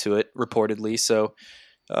buying into it reportedly. So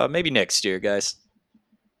maybe next year, guys.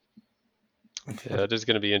 Yeah, it is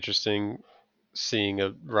going to be interesting seeing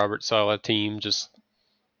a Robert Saleh team just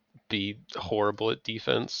be horrible at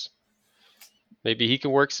defense. Maybe he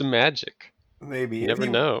can work some magic. Maybe You never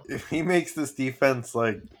know. If he makes this defense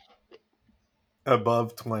like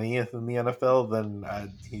above 20th in the NFL, then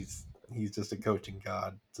he's just a coaching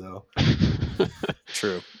god. So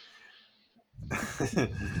True.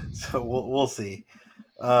 So we'll see.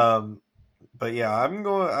 But yeah,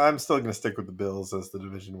 I'm still going to stick with the Bills as the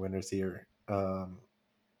division winners here. I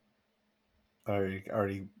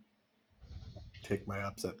already take my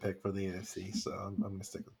upset pick for the AFC, so I'm going to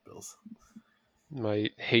stick with the Bills. My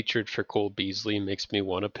hatred for Cole Beasley makes me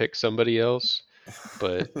want to pick somebody else,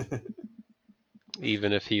 but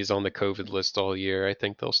even if he's on the COVID list all year, I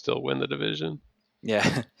think they'll still win the division.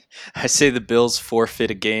 Yeah, I say the Bills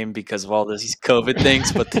forfeit a game because of all these COVID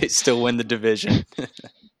things, but they still win the division.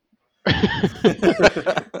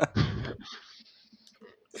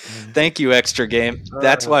 Thank you, extra game.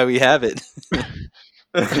 That's why we have it.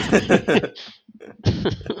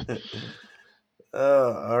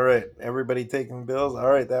 All right, everybody taking Bills. All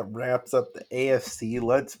right, that wraps up the AFC.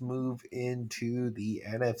 Let's move into the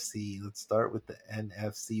NFC. Let's start with the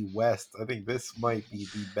NFC West. I think this might be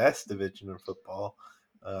the best division in football.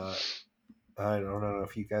 I don't know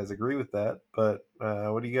if you guys agree with that, but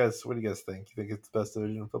what do you guys think? You think it's the best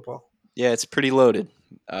division in football? Yeah, it's pretty loaded.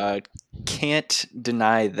 Can't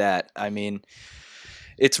deny that. I mean,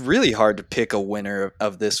 it's really hard to pick a winner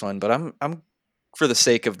of this one, but I'm for the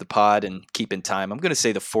sake of the pod and keeping time, I'm going to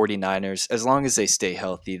say the 49ers, as long as they stay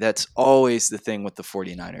healthy. That's always the thing with the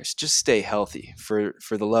 49ers. Just stay healthy for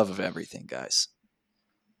the love of everything, guys.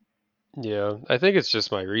 Yeah, I think it's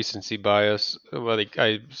just my recency bias. Well,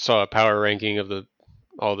 I saw a power ranking of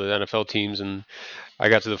all the NFL teams, and I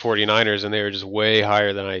got to the 49ers, and they were just way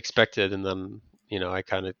higher than I expected. And then, I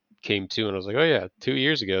kind of came to, and I was like, oh yeah, 2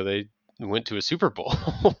 years ago they went to a Super Bowl.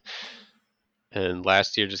 And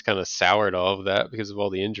last year just kind of soured all of that because of all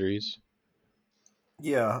the injuries.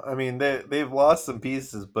 Yeah, I mean they've lost some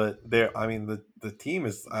pieces, but the team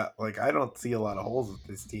is I don't see a lot of holes with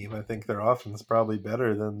this team. I think their offense is probably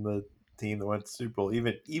better than the team that went to Super Bowl.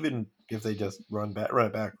 Even if they just run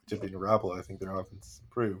it back with Jimmy Garoppolo, I think their offense is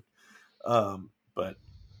improved. But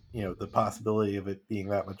the possibility of it being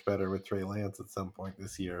that much better with Trey Lance at some point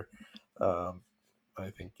this year, I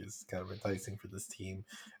think is kind of enticing for this team.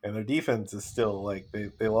 And their defense is still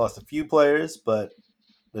they lost a few players, but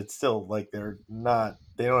it's still they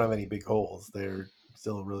don't have any big holes. They're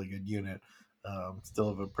still a really good unit. Still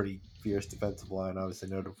have a pretty fierce defensive line. Obviously,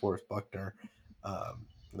 no DeForest Buckner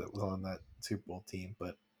that was on that Super Bowl team,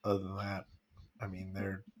 but other than that, I mean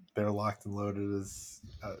they're locked and loaded as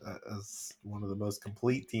one of the most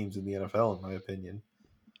complete teams in the NFL, in my opinion.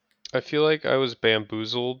 I feel like I was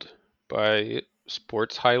bamboozled by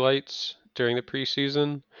sports highlights during the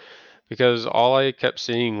preseason because all I kept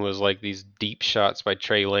seeing was like these deep shots by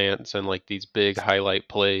Trey Lance and like these big highlight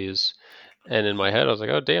plays. And in my head, I was like,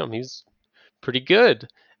 oh, damn, he's pretty good.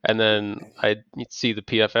 And then I'd see the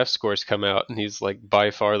PFF scores come out, and he's like by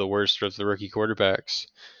far the worst of the rookie quarterbacks.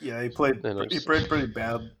 Yeah, he played pretty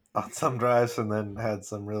bad on some drives, and then had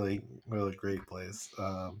some really really great plays.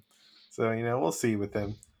 So we'll see with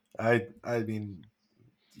him. I mean,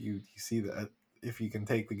 you see that if you can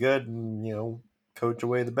take the good and coach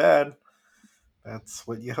away the bad, that's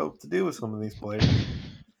what you hope to do with some of these players.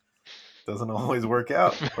 doesn't always work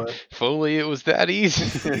out. But if only it was that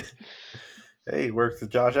easy. Hey, it works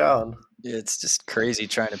with Josh Allen. It's just crazy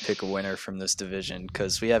trying to pick a winner from this division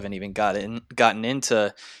because we haven't even gotten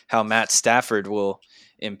into how Matt Stafford will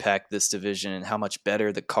impact this division and how much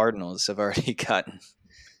better the Cardinals have already gotten.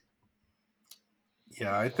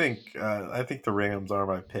 Yeah, I think the Rams are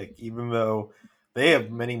my pick, even though they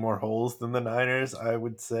have many more holes than the Niners, I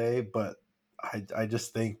would say. But I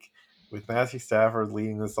just think with Matthew Stafford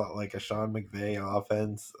leading this like a Sean McVay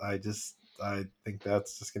offense, I think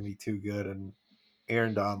that's just gonna be too good, and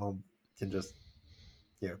Aaron Donald can just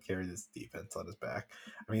carry this defense on his back.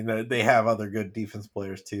 I mean, they have other good defense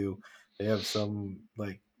players too. They have some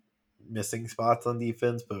like missing spots on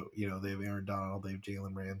defense, but they have Aaron Donald, they have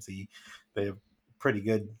Jalen Ramsey, they have pretty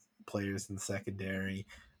good players in the secondary,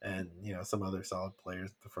 and some other solid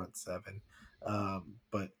players at the front seven.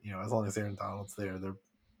 But as long as Aaron Donald's there, they're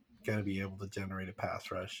going to be able to generate a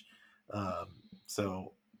pass rush.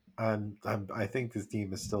 So I think this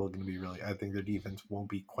team is still going to be really. I think their defense won't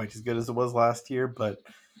be quite as good as it was last year, but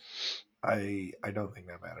I don't think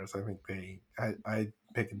that matters. I think I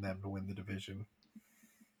picking them to win the division.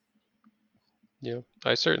 Yeah,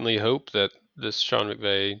 I certainly hope that this Sean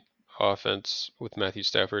McVay offense with Matthew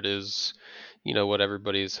Stafford is, what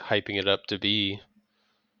everybody's hyping it up to be.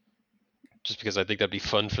 Just because I think that'd be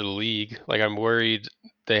fun for the league. Like, I'm worried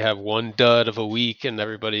they have one dud of a week and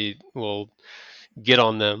everybody will get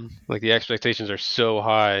on them. Like, the expectations are so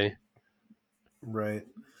high. Right.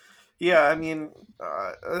 Yeah, I mean,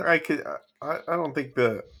 I don't think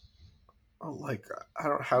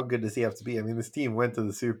how good does he have to be? I mean, this team went to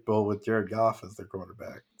the Super Bowl with Jared Goff as their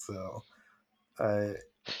quarterback, so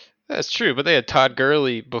that's true. But they had Todd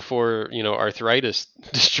Gurley before arthritis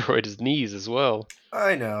destroyed his knees as well.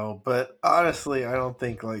 I know, but honestly, I don't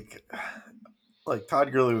think like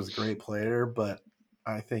Todd Gurley was a great player, but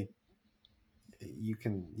I think you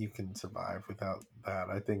can survive without that.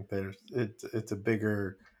 I think it's a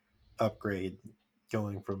bigger upgrade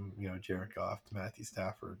going from Jared Goff to Matthew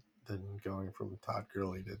Stafford than going from Todd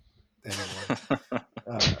Gurley to anyone.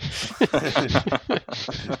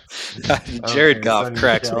 Jared Goff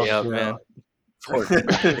cracks me up, man.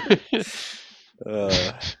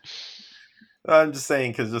 I'm just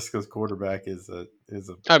saying because quarterback is a.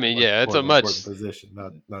 I mean, yeah, it's a much position,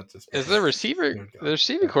 not just. Is the receiver? The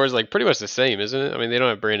receiving core is like pretty much the same, isn't it? I mean, they don't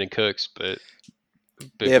have Brandon Cooks, but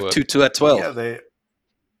they have Tutu at 12. Yeah,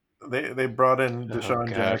 they brought in Deshaun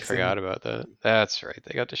Jackson. I forgot about that. That's right,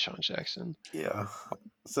 they got Deshaun Jackson. Yeah,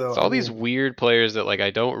 so all these weird players that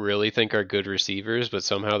I don't really think are good receivers, but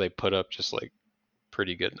somehow they put up just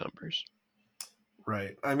pretty good numbers.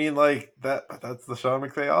 Right. I mean, that's the Sean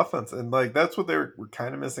McVay offense, and that's what they were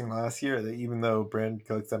kind of missing last year. That even though Brandon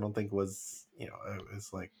Cooks, I don't think was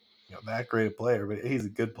that great a player, but he's a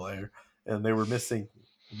good player, and they were missing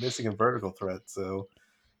a vertical threat. So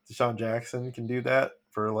Deshaun Jackson can do that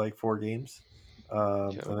for 4 games,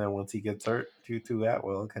 and then once he gets hurt, Tutu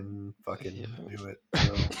Atwell can fucking do it.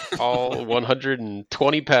 So. All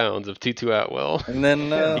 120 pounds of Tutu Atwell, and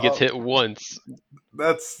then he gets hit once.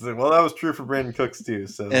 That was true for Brandon Cooks too.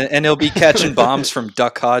 So and he'll be catching bombs from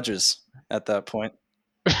Duck Hodges at that point.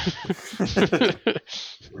 If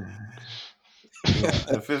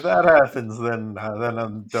that happens, then I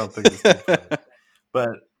don't think it's funny.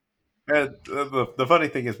 But the funny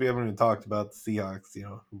thing is, we haven't even talked about the Seahawks.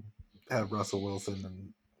 Who have Russell Wilson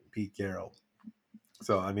and Pete Carroll.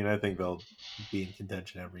 So I mean, I think they'll be in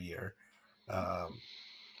contention every year.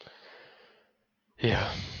 Yeah.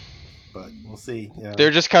 But we'll see. Yeah.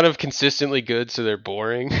 They're just kind of consistently good, so they're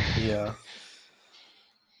boring. Yeah.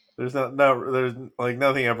 There's nothing's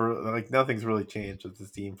really changed with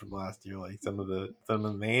this team from last year. Some of the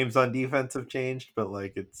names on defense have changed, but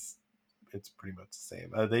it's pretty much the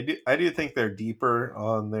same. I do think they're deeper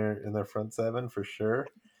in their front seven for sure,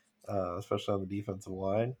 especially on the defensive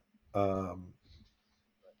line. But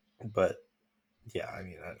yeah, I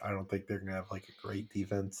mean, I don't think they're gonna have a great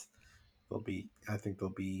defense. I think they'll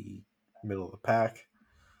be middle of the pack,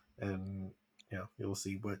 and you'll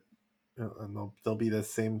see what. And they'll be the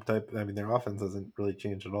same type. I mean, their offense hasn't really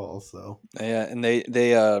changed at all. So yeah, and they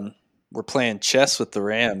were playing chess with the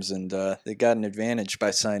Rams, and they got an advantage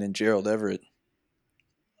by signing Gerald Everett.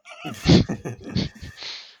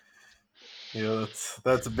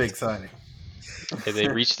 That's a big signing. And they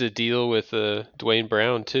reached a deal with Dwayne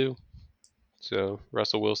Brown too, so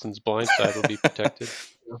Russell Wilson's blind side will be protected.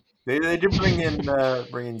 They did bring in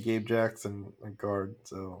Gabe Jackson a guard,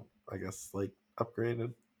 so I guess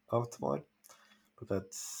upgraded offensive line, but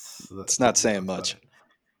that's not saying much.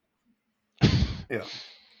 Yeah.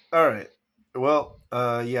 All right. Well,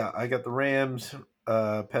 yeah, I got the Rams.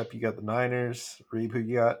 Pep, you got the Niners. Reeb, who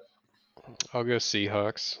you got? I'll go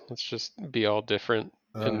Seahawks. Let's just be all different.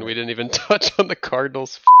 All And right. we didn't even touch on the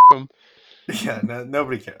Cardinals. F them. Yeah,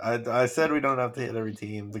 nobody cares. I said we don't have to hit every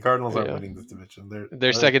team. The Cardinals aren't winning this division.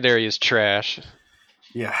 Their secondary is trash.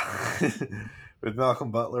 Yeah, with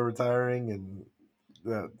Malcolm Butler retiring, and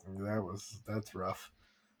that's rough.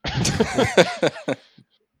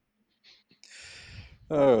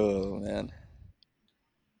 Oh man.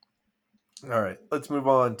 All right, let's move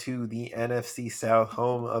on to the NFC South,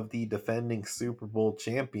 home of the defending Super Bowl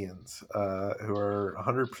champions, who are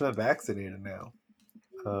 100% vaccinated now.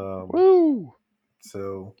 Woo!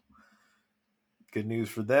 So, good news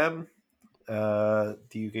for them. Do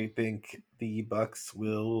you think the Bucks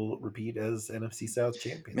will repeat as NFC South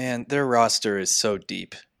champions? Man, their roster is so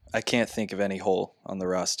deep. I can't think of any hole on the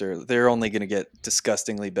roster. They're only going to get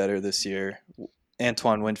disgustingly better this year.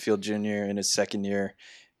 Antoine Winfield Jr. in his second year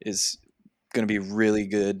is going to be really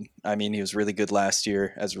good. I mean, he was really good last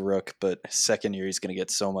year as a rook, but second year he's going to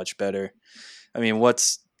get so much better. I mean,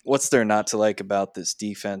 what's there not to like about this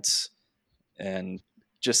defense? And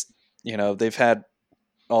just, they've had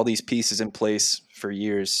all these pieces in place for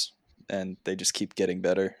years, and they just keep getting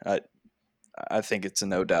better. I think it's a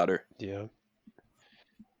no-doubter. Yeah.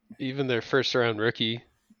 Even their first-round rookie,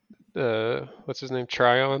 what's his name,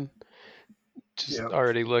 Tryon, just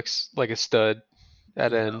already looks like a stud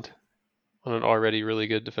at end on an already really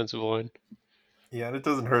good defensive line. Yeah, and it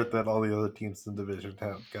doesn't hurt that all the other teams in the division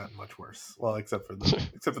have gotten much worse. Well, except for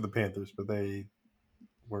the Panthers, but they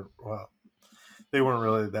weren't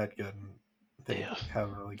really that good. And they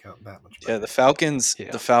haven't really gotten that much better. Yeah, the Falcons. Yeah.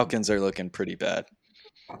 The Falcons are looking pretty bad.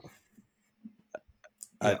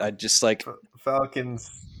 Yeah. I just like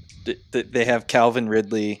Falcons. They have Calvin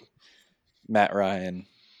Ridley, Matt Ryan,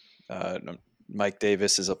 Mike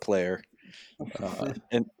Davis is a player.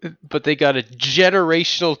 But they got a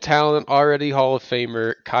generational talent already, Hall of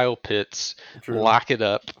Famer Kyle Pitts. True. Lock it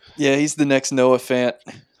up. Yeah, he's the next Noah Fant.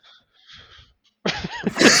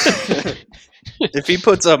 If he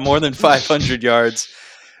puts up more than 500 yards,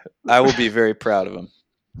 I will be very proud of him.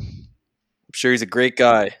 I'm sure he's a great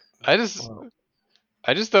guy. I just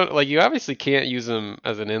don't like. You obviously can't use him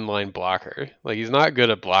as an inline blocker. Like, he's not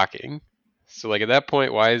good at blocking. So, like, at that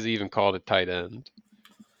point, why is he even called a tight end?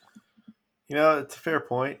 It's a fair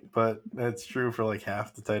point, but that's true for like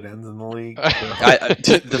half the tight ends in the league.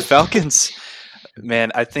 So. The Falcons,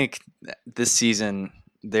 man, I think this season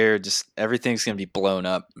they're just everything's going to be blown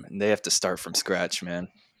up, and they have to start from scratch, man.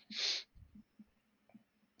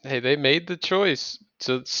 Hey, they made the choice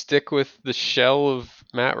to stick with the shell of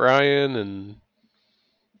Matt Ryan and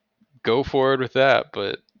go forward with that,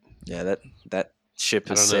 but yeah, that ship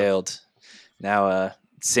has sailed. Now,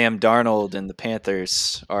 Sam Darnold and the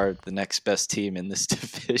Panthers are the next best team in this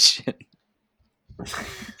division.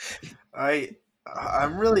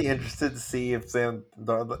 I'm really interested to see if Sam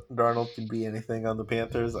Darnold can be anything on the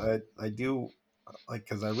Panthers. I do like,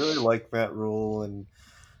 because I really like Matt Rule and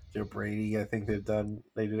Joe Brady. I think they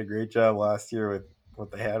did a great job last year with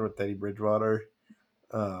what they had with Teddy Bridgewater.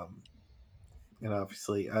 And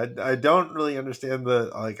obviously, I don't really understand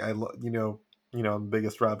I'm the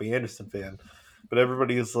biggest Robbie Anderson fan, but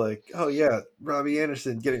everybody is like, oh yeah, Robbie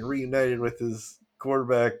Anderson getting reunited with his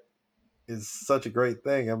quarterback is such a great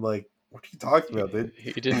thing. I'm like, what are you talking about?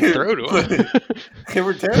 He didn't throw to him. They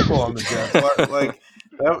were terrible on the Jets.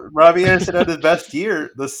 Robbie Anderson had his best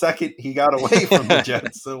year the second he got away from the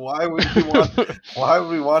Jets. So why would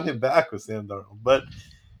we want him back with Sam Darnold? But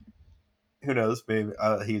who knows? Maybe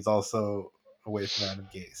he's also away from Adam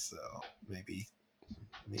Gase, so maybe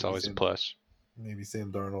it's always a plus. Maybe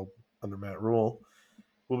Sam Darnold under Matt Rule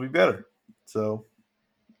will be better. So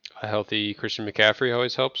a healthy Christian McCaffrey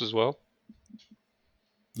always helps as well.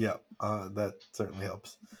 Yeah, that certainly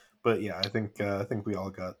helps. But yeah, I think we all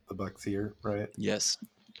got the Bucks here, right? Yes.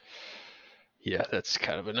 Yeah, that's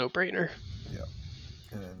kind of a no-brainer. Yeah,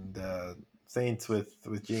 and Saints with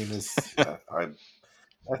Jameis,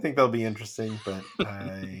 I think they'll be interesting, but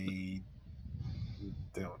I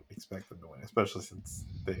don't expect them to win, especially since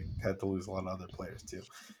they had to lose a lot of other players too,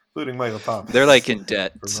 including Michael Thomas. They're like in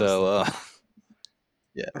debt, so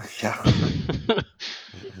yeah.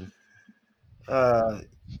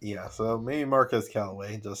 Yeah, so maybe Marquez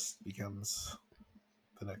Callaway just becomes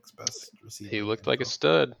the next best receiver. He looked like a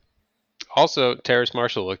stud. Also, Terrace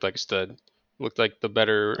Marshall looked like a stud. Looked like the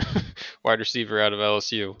better wide receiver out of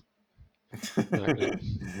LSU.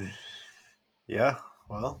 Yeah,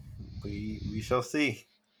 well, we shall see.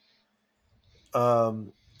 All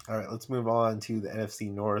right, let's move on to the NFC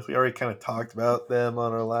North. We already kind of talked about them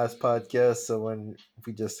on our last podcast, so if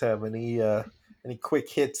we just have any quick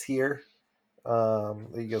hits here. that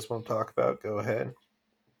you guys want to talk about? Go ahead.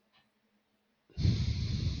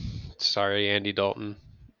 Sorry, Andy Dalton.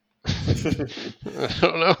 I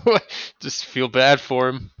don't know. Just feel bad for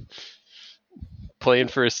him. Playing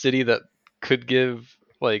for a city that could give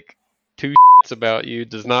like two shits about you,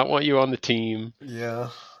 does not want you on the team. Yeah.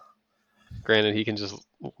 Granted, he can just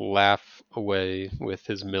laugh away with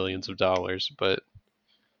his millions of dollars, but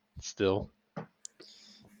still.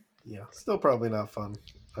 Yeah, still probably not fun.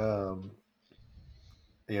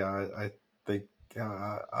 Yeah, I think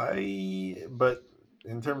but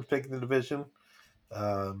in terms of picking the division,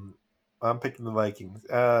 I'm picking the Vikings.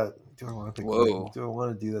 Do I want to pick the Vikings? Whoa. Do I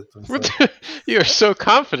want to do that to myself? You are so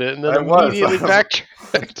confident, and then I was. immediately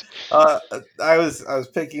backtracked. I was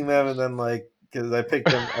picking them, and then because I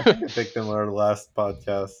picked them, I think I picked them on our last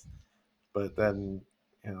podcast, but then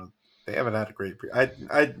they haven't had a great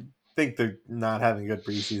I think they're not having a good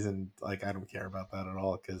preseason. Like I don't care about that at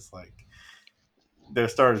all because their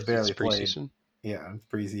starters barely played. Preseason. Yeah, it's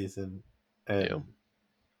preseason, and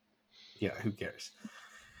yeah, who cares?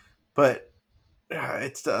 But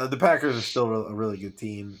it's the Packers are still a really good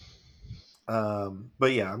team.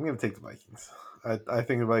 But yeah, I'm gonna take the Vikings. I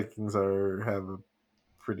think the Vikings have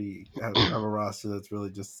a roster that's really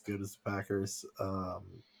just as good as the Packers.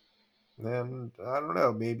 And I don't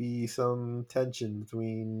know, maybe some tension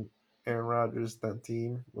between Aaron Rodgers and that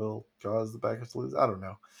team will cause the Packers to lose. I don't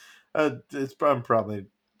know. I'm probably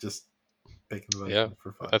just picking the Vikings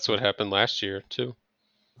for fun. That's what happened last year too.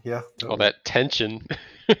 Yeah, all that tension.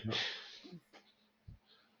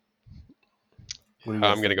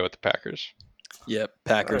 I'm gonna go with the Packers. Yep,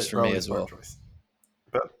 Packers for me as well. Choice.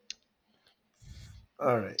 But,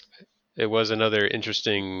 all right. It was another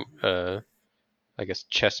interesting, I guess,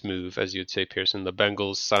 chess move, as you'd say, Pearson. The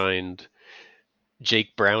Bengals signed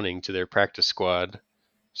Jake Browning to their practice squad,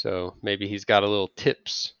 so maybe he's got a little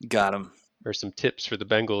tips. Got him. Or some tips for the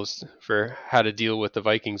Bengals for how to deal with the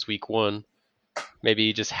Vikings week 1. Maybe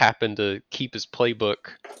he just happened to keep his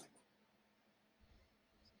playbook.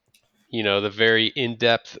 The very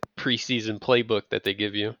in-depth preseason playbook that they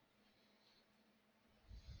give you.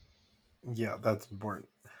 Yeah, that's important.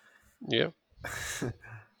 Yeah.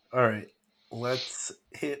 All right. Let's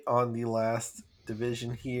hit on the last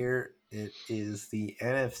division here. It is the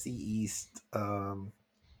NFC East.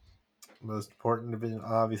 Most important division.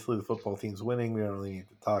 Obviously, the football team's winning. We don't really need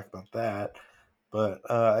to talk about that.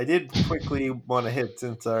 But I did quickly want to hit,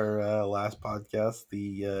 since our last podcast,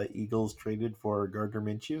 the Eagles traded for Gardner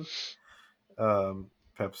Minshew,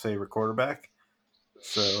 Pep's favorite quarterback.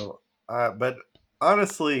 So, but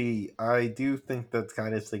honestly, I do think that's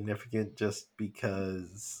kind of significant just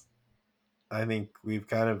because I think we've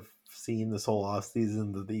kind of seen this whole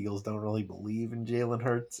offseason that the Eagles don't really believe in Jalen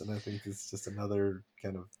Hurts, and I think it's just another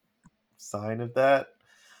kind of sign of that.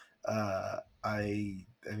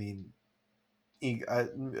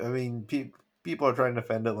 People are trying to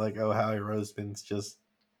defend it like, oh, Howie Roseman's just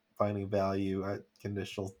finding value at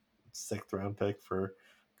conditional 6th round pick for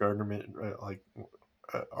Gardner,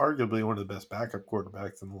 arguably one of the best backup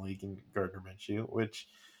quarterbacks in the league in Gardner Minshew, which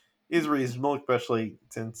is reasonable, especially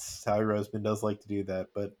since Howie Roseman does like to do that.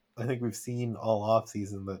 But I think we've seen all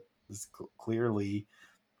offseason that this clearly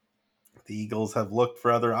the Eagles have looked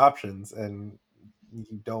for other options, and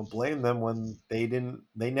you don't blame them when they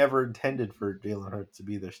never intended for Jalen Hurts to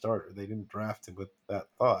be their starter. They didn't draft him with that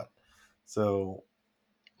thought. So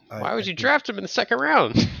why would you draft him in the 2nd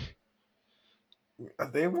round?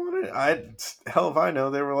 They wanted, hell if I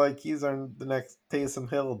know. They were like, he's the next Taysom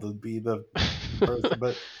Hill to be the person.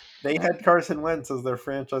 But they had Carson Wentz as their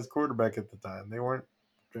franchise quarterback at the time. They weren't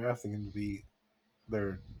drafting him to be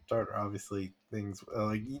their starter. Obviously, things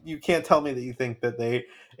you can't tell me that you think that they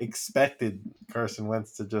expected Carson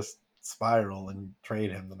Wentz to just spiral and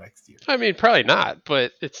trade him the next year. I mean, probably not,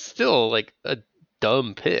 but it's still like a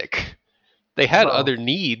dumb pick. They had other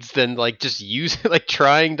needs than just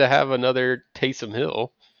trying to have another Taysom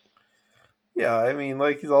Hill. Yeah, I mean,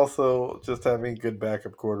 he's also just having a good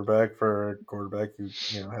backup quarterback for a quarterback who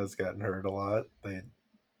has gotten hurt a lot. They,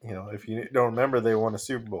 if you don't remember, they won a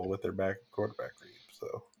Super Bowl with their backup quarterback, Reeb.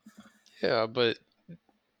 So yeah, but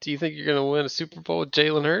do you think you're going to win a Super Bowl with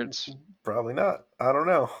Jalen Hurts? Probably not. I don't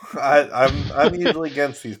know. I'm usually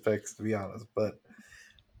against these picks, to be honest, but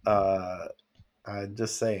I'm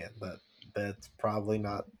just saying that's probably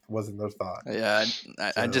wasn't their thought. Yeah,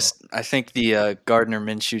 I think the Gardner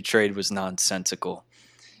Minshew trade was nonsensical,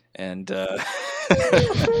 and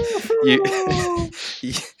you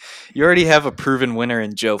already have a proven winner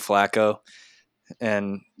in Joe Flacco,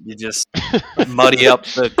 and you just muddy up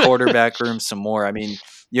the quarterback room some more. I mean,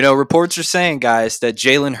 Reports are saying, guys, that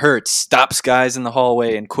Jalen Hurts stops guys in the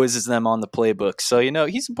hallway and quizzes them on the playbook. So,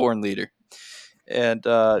 he's a born leader. And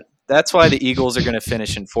that's why the Eagles are going to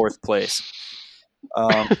finish in fourth place.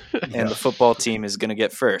 And the football team is going to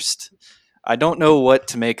get first. I don't know what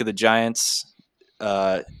to make of the Giants.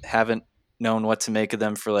 Haven't known what to make of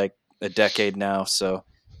them for like a decade now. So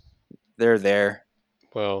they're there.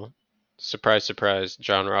 Well, surprise, surprise,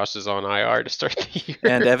 John Ross is on IR to start the year.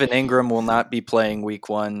 And Evan Ingram will not be playing week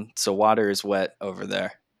 1, so water is wet over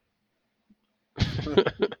there.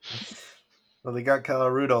 Well, they got Kyle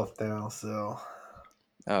Rudolph now, so.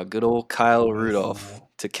 Good old Kyle Rudolph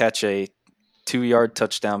to catch a 2-yard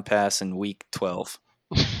touchdown pass in week 12.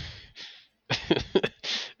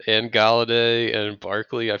 And Galladay and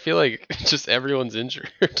Barkley. I feel like just everyone's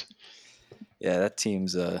injured. Yeah, that team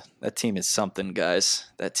is something, guys.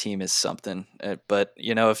 That team is something. But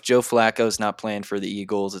if Joe Flacco's not playing for the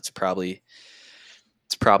Eagles, it's probably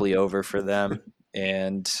over for them.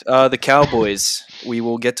 And the Cowboys, we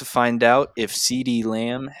will get to find out if CeeDee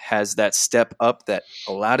Lamb has that step up that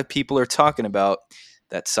a lot of people are talking about,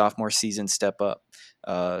 that sophomore season step up.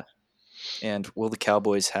 And will the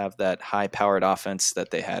Cowboys have that high-powered offense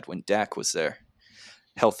that they had when Dak was there,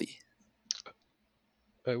 healthy?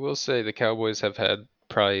 I will say the Cowboys have had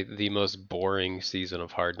probably the most boring season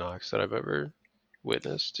of Hard Knocks that I've ever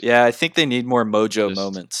witnessed. Yeah, I think they need more mojo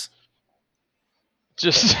moments.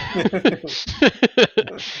 Just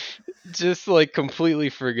like completely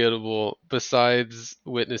forgettable, besides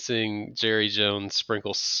witnessing Jerry Jones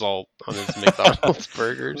sprinkle salt on his McDonald's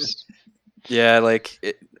burgers. Yeah,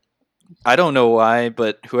 I don't know why,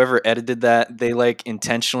 but whoever edited that, they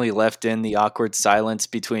intentionally left in the awkward silence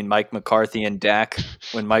between Mike McCarthy and Dak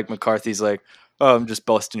when Mike McCarthy's like, "Oh, I'm just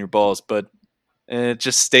busting your balls," and it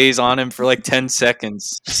just stays on him for 10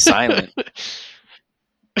 seconds, silent.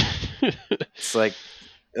 It's like,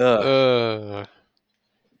 ugh.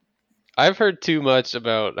 I've heard too much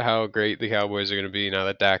about how great the Cowboys are going to be now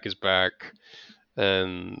that Dak is back,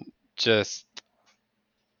 and just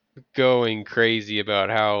going crazy about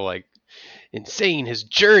how insane his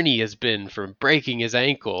journey has been from breaking his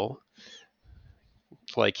ankle.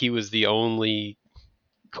 Like he was the only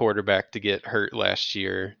quarterback to get hurt last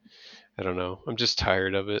year. I don't know. I'm just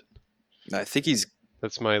tired of it. I think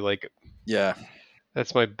that's my yeah.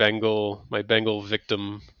 That's my Bengal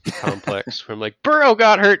victim complex. Where I'm like, Burrow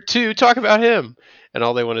got hurt too. Talk about him. And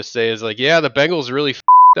all they want to say is yeah, the Bengals really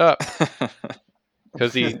f***ed up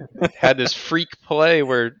because he had this freak play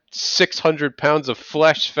where 600 pounds of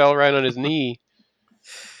flesh fell right on his knee.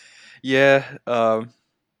 Yeah,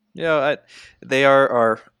 they are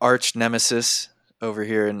our arch nemesis over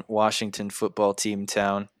here in Washington football team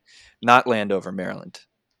town, not Landover, Maryland.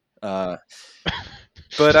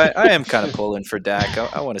 But I am kind of pulling for Dak.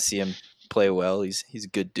 I want to see him play well. He's a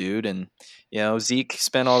good dude, and Zeke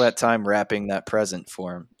spent all that time wrapping that present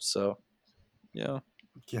for him. So,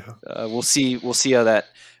 we'll see how that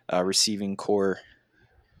receiving core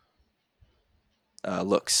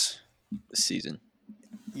looks this season.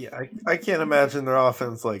 Yeah, I can't imagine their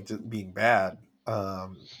offense just being bad.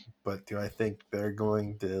 But do I think they're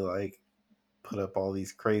going to put up all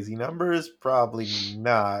these crazy numbers? Probably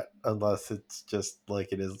not, unless it's just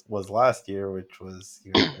like was last year, which was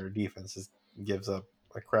their defense just gives up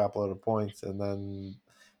a crap load of points, and then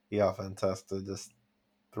the offense has to just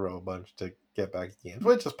throw a bunch to get back to games,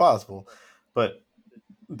 which is possible. But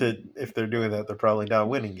if they're doing that, they're probably not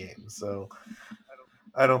winning games. So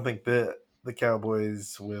I don't think that the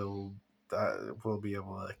Cowboys will be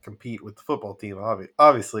able to compete with the football team,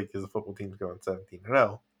 obviously, because the football team's going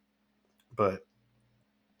 17-0. But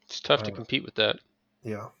it's tough to compete with that.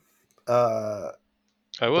 Yeah. I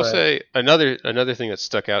will say another thing that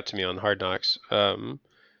stuck out to me on Hard Knocks. I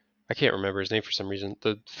can't remember his name for some reason.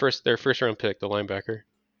 Their first round pick, the linebacker,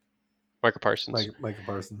 Micah Parsons. Micah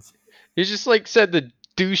Parsons. He just said the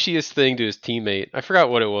douchiest thing to his teammate. I forgot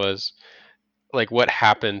what it was. What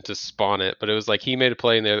happened to spawn it, but it was he made a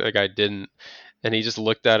play and the other guy didn't, and he just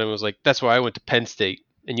looked at him and was like, "That's why I went to Penn State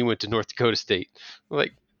and you went to North Dakota State." I'm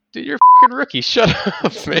like, dude, you're a fucking rookie. Shut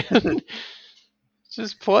up, man.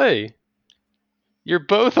 Just play. You're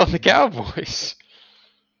both on the Cowboys.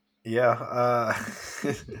 Yeah,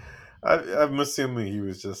 I'm assuming he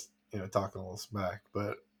was just talking a little smack,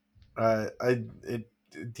 but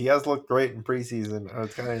he has looked great in preseason.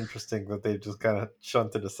 It's kind of interesting that they've just kind of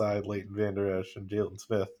shunted aside Leighton Vander Esch and Jalen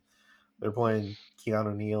Smith. They're playing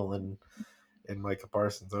Keanu Neal and Micah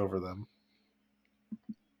Parsons over them.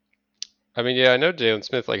 I mean, yeah, I know Jalen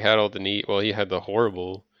Smith had all the knee. Well, he had the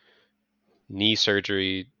horrible knee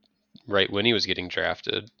surgery right when he was getting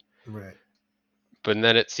drafted. Right. but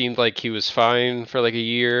then it seemed like he was fine for like a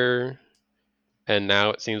year, and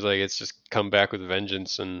now it seems like it's just come back with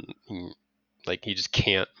vengeance, and he just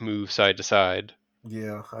can't move side to side.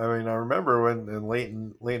 Yeah, I mean, I remember when in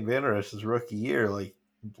Leighton Vander Esch's rookie year, like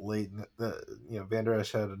Van Der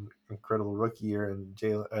Esch had an incredible rookie year, and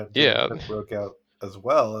Jalen Yeah, Cook broke out as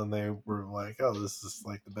well, and they were like, "Oh, this is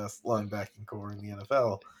like the best linebacking core in the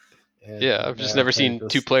NFL." And yeah. I've just now never they're seen two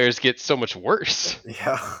just players get so much worse.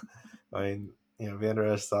 yeah. I mean, Van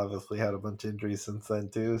Der Esch's obviously had a bunch of injuries since then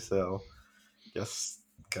too, so guess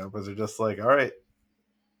Cowboys are just like, "All right,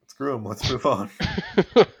 screw them, let's move on."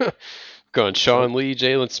 Going Well, Sean Lee,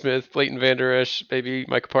 Jalen Smith, Leighton Vander Esch, maybe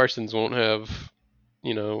Micah Parsons won't have,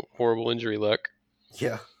 horrible injury luck.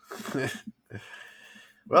 yeah.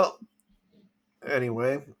 Well,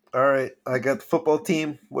 anyway, all right. I got the football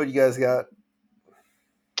team. What do you guys got?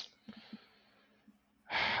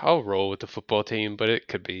 I'll roll with the football team, but it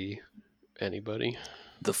could be anybody.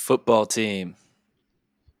 The football team.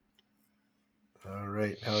 All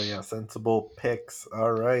right. Hell yeah. Sensible picks.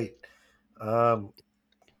 All right.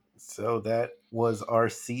 So that was our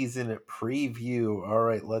season preview. All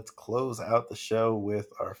right. Let's close out the show with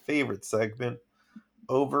our favorite segment,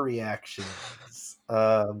 overreactions.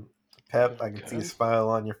 Pep, I can see a smile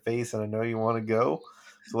on your face, and I know you want to go.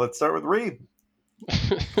 So let's start with Reeb.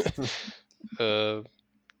 I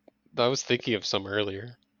was thinking of some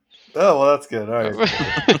earlier. Oh, well, that's good. All right.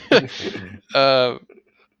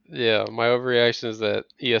 Yeah, my overreaction is that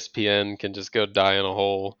ESPN can just go die in a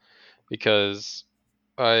hole, because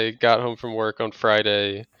I got home from work on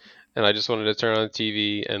Friday and I just wanted to turn on the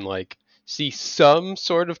TV and see some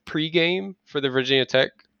sort of pregame for the Virginia Tech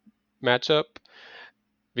matchup,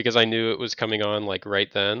 because I knew it was coming on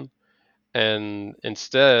right then. And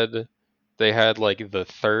instead, they had the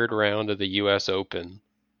third round of the US Open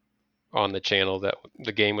on the channel that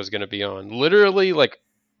the game was going to be on. Literally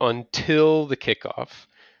until the kickoff.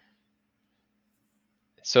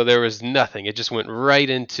 So there was nothing. It just went right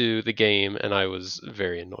into the game, and I was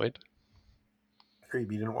very annoyed.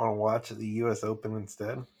 Reeb, you didn't want to watch the U.S. Open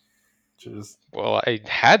instead? Just Well, I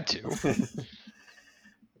had to.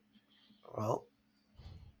 well,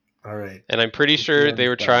 all right. And I'm pretty sure they ESPN's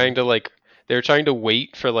were done. trying to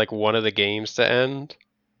wait for one of the games to end,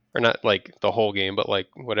 or not the whole game, but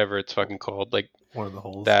whatever it's fucking called, One of the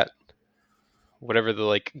holes. that whatever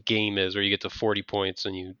the game is where you get to 40 points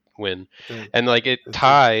and you win. The, And it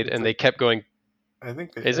tied, and they kept going. I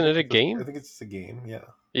think Isn't it a game? I think it's just a game. Yeah.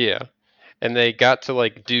 Yeah. And they got to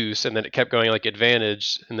deuce, and then it kept going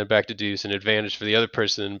advantage, and then back to deuce, and advantage for the other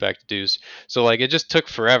person, and back to deuce. So it just took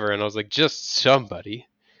forever, and I was like, just somebody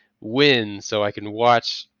win so I can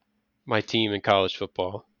watch my team in college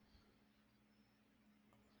football.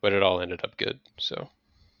 But it all ended up good. So.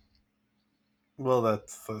 Well,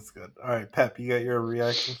 that's good. All right, Pep, you got your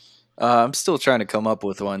reaction? I'm still trying to come up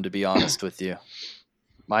with one, to be honest with you.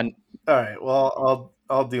 Mine. All right. Well,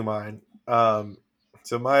 I'll do mine.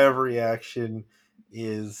 So my overreaction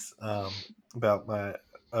is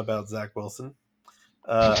about Zach Wilson.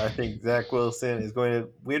 I think Zach Wilson is going to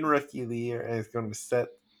win Rookie of the Year, and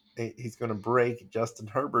he's going to break Justin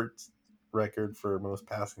Herbert's record for most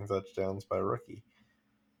passing touchdowns by a rookie.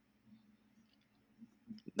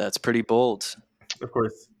 That's pretty bold. Of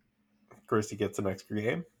course, he gets an extra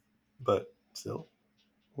game, but still.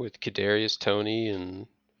 With Kadarius Toney and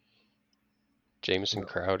Jamison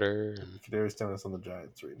Crowder. Kadarius Toney's on the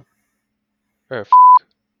Giants, Reed.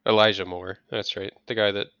 Elijah Moore. That's right. The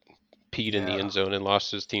guy that peed in the end zone and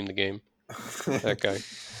lost his team the game. That guy.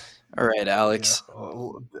 All right, Alex.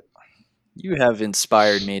 You have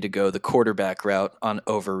inspired me to go the quarterback route on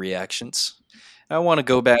overreactions. I want to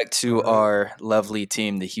go back to our lovely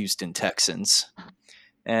team, the Houston Texans.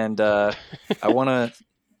 And I want to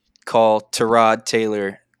call Tyrod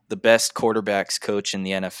Taylor the best quarterbacks coach in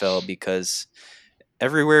the NFL, because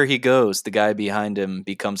everywhere he goes, the guy behind him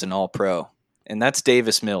becomes an all-pro. And that's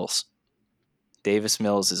Davis Mills. Davis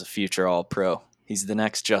Mills is a future all-pro. He's the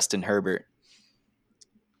next Justin Herbert.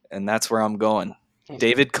 And that's where I'm going.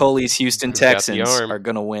 David Culley's Houston Texans are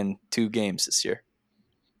going to win 2 games this year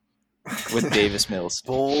with Davis Mills.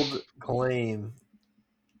 Bold claim.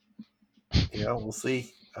 Yeah, we'll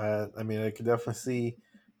see. I mean, I could definitely see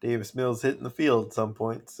Davis Mills hitting the field at some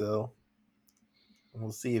point, so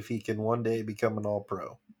we'll see if he can one day become an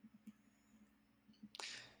all-pro.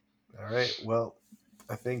 All right, well,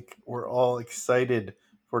 I think we're all excited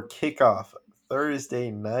for kickoff Thursday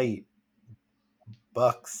night.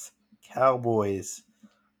 Bucks, Cowboys.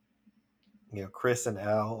 Chris and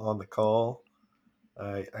Al on the call.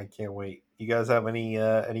 I can't wait. You guys have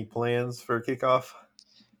any plans for kickoff?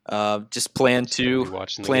 Just plan to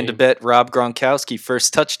game. bet Rob Gronkowski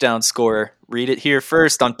first touchdown scorer. Read it here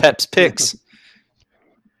first on Pep's Picks.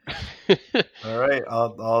 All right,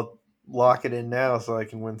 I'll lock it in now so I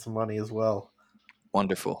can win some money as well.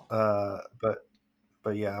 Wonderful.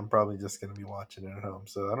 But yeah, I'm probably just going to be watching it at home.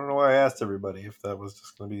 So I don't know why I asked everybody if that was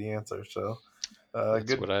just going to be the answer. So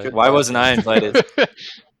good. Why wasn't I invited?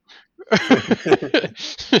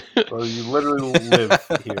 Well, you literally live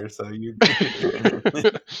here, so you.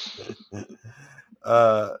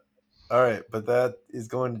 All right, but that is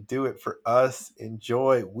going to do it for us.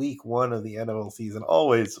 Enjoy week 1 of the NFL season.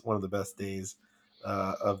 Always one of the best days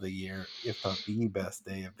of the year, if not the best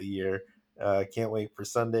day of the year. Can't wait for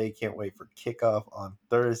Sunday. Can't wait for kickoff on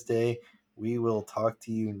Thursday. We will talk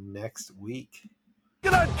to you next week.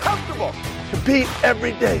 Get uncomfortable. Compete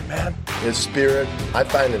every day, man. In spirit, I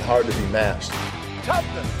find it hard to be matched.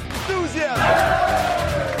 Toughness,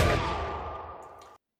 enthusiasm.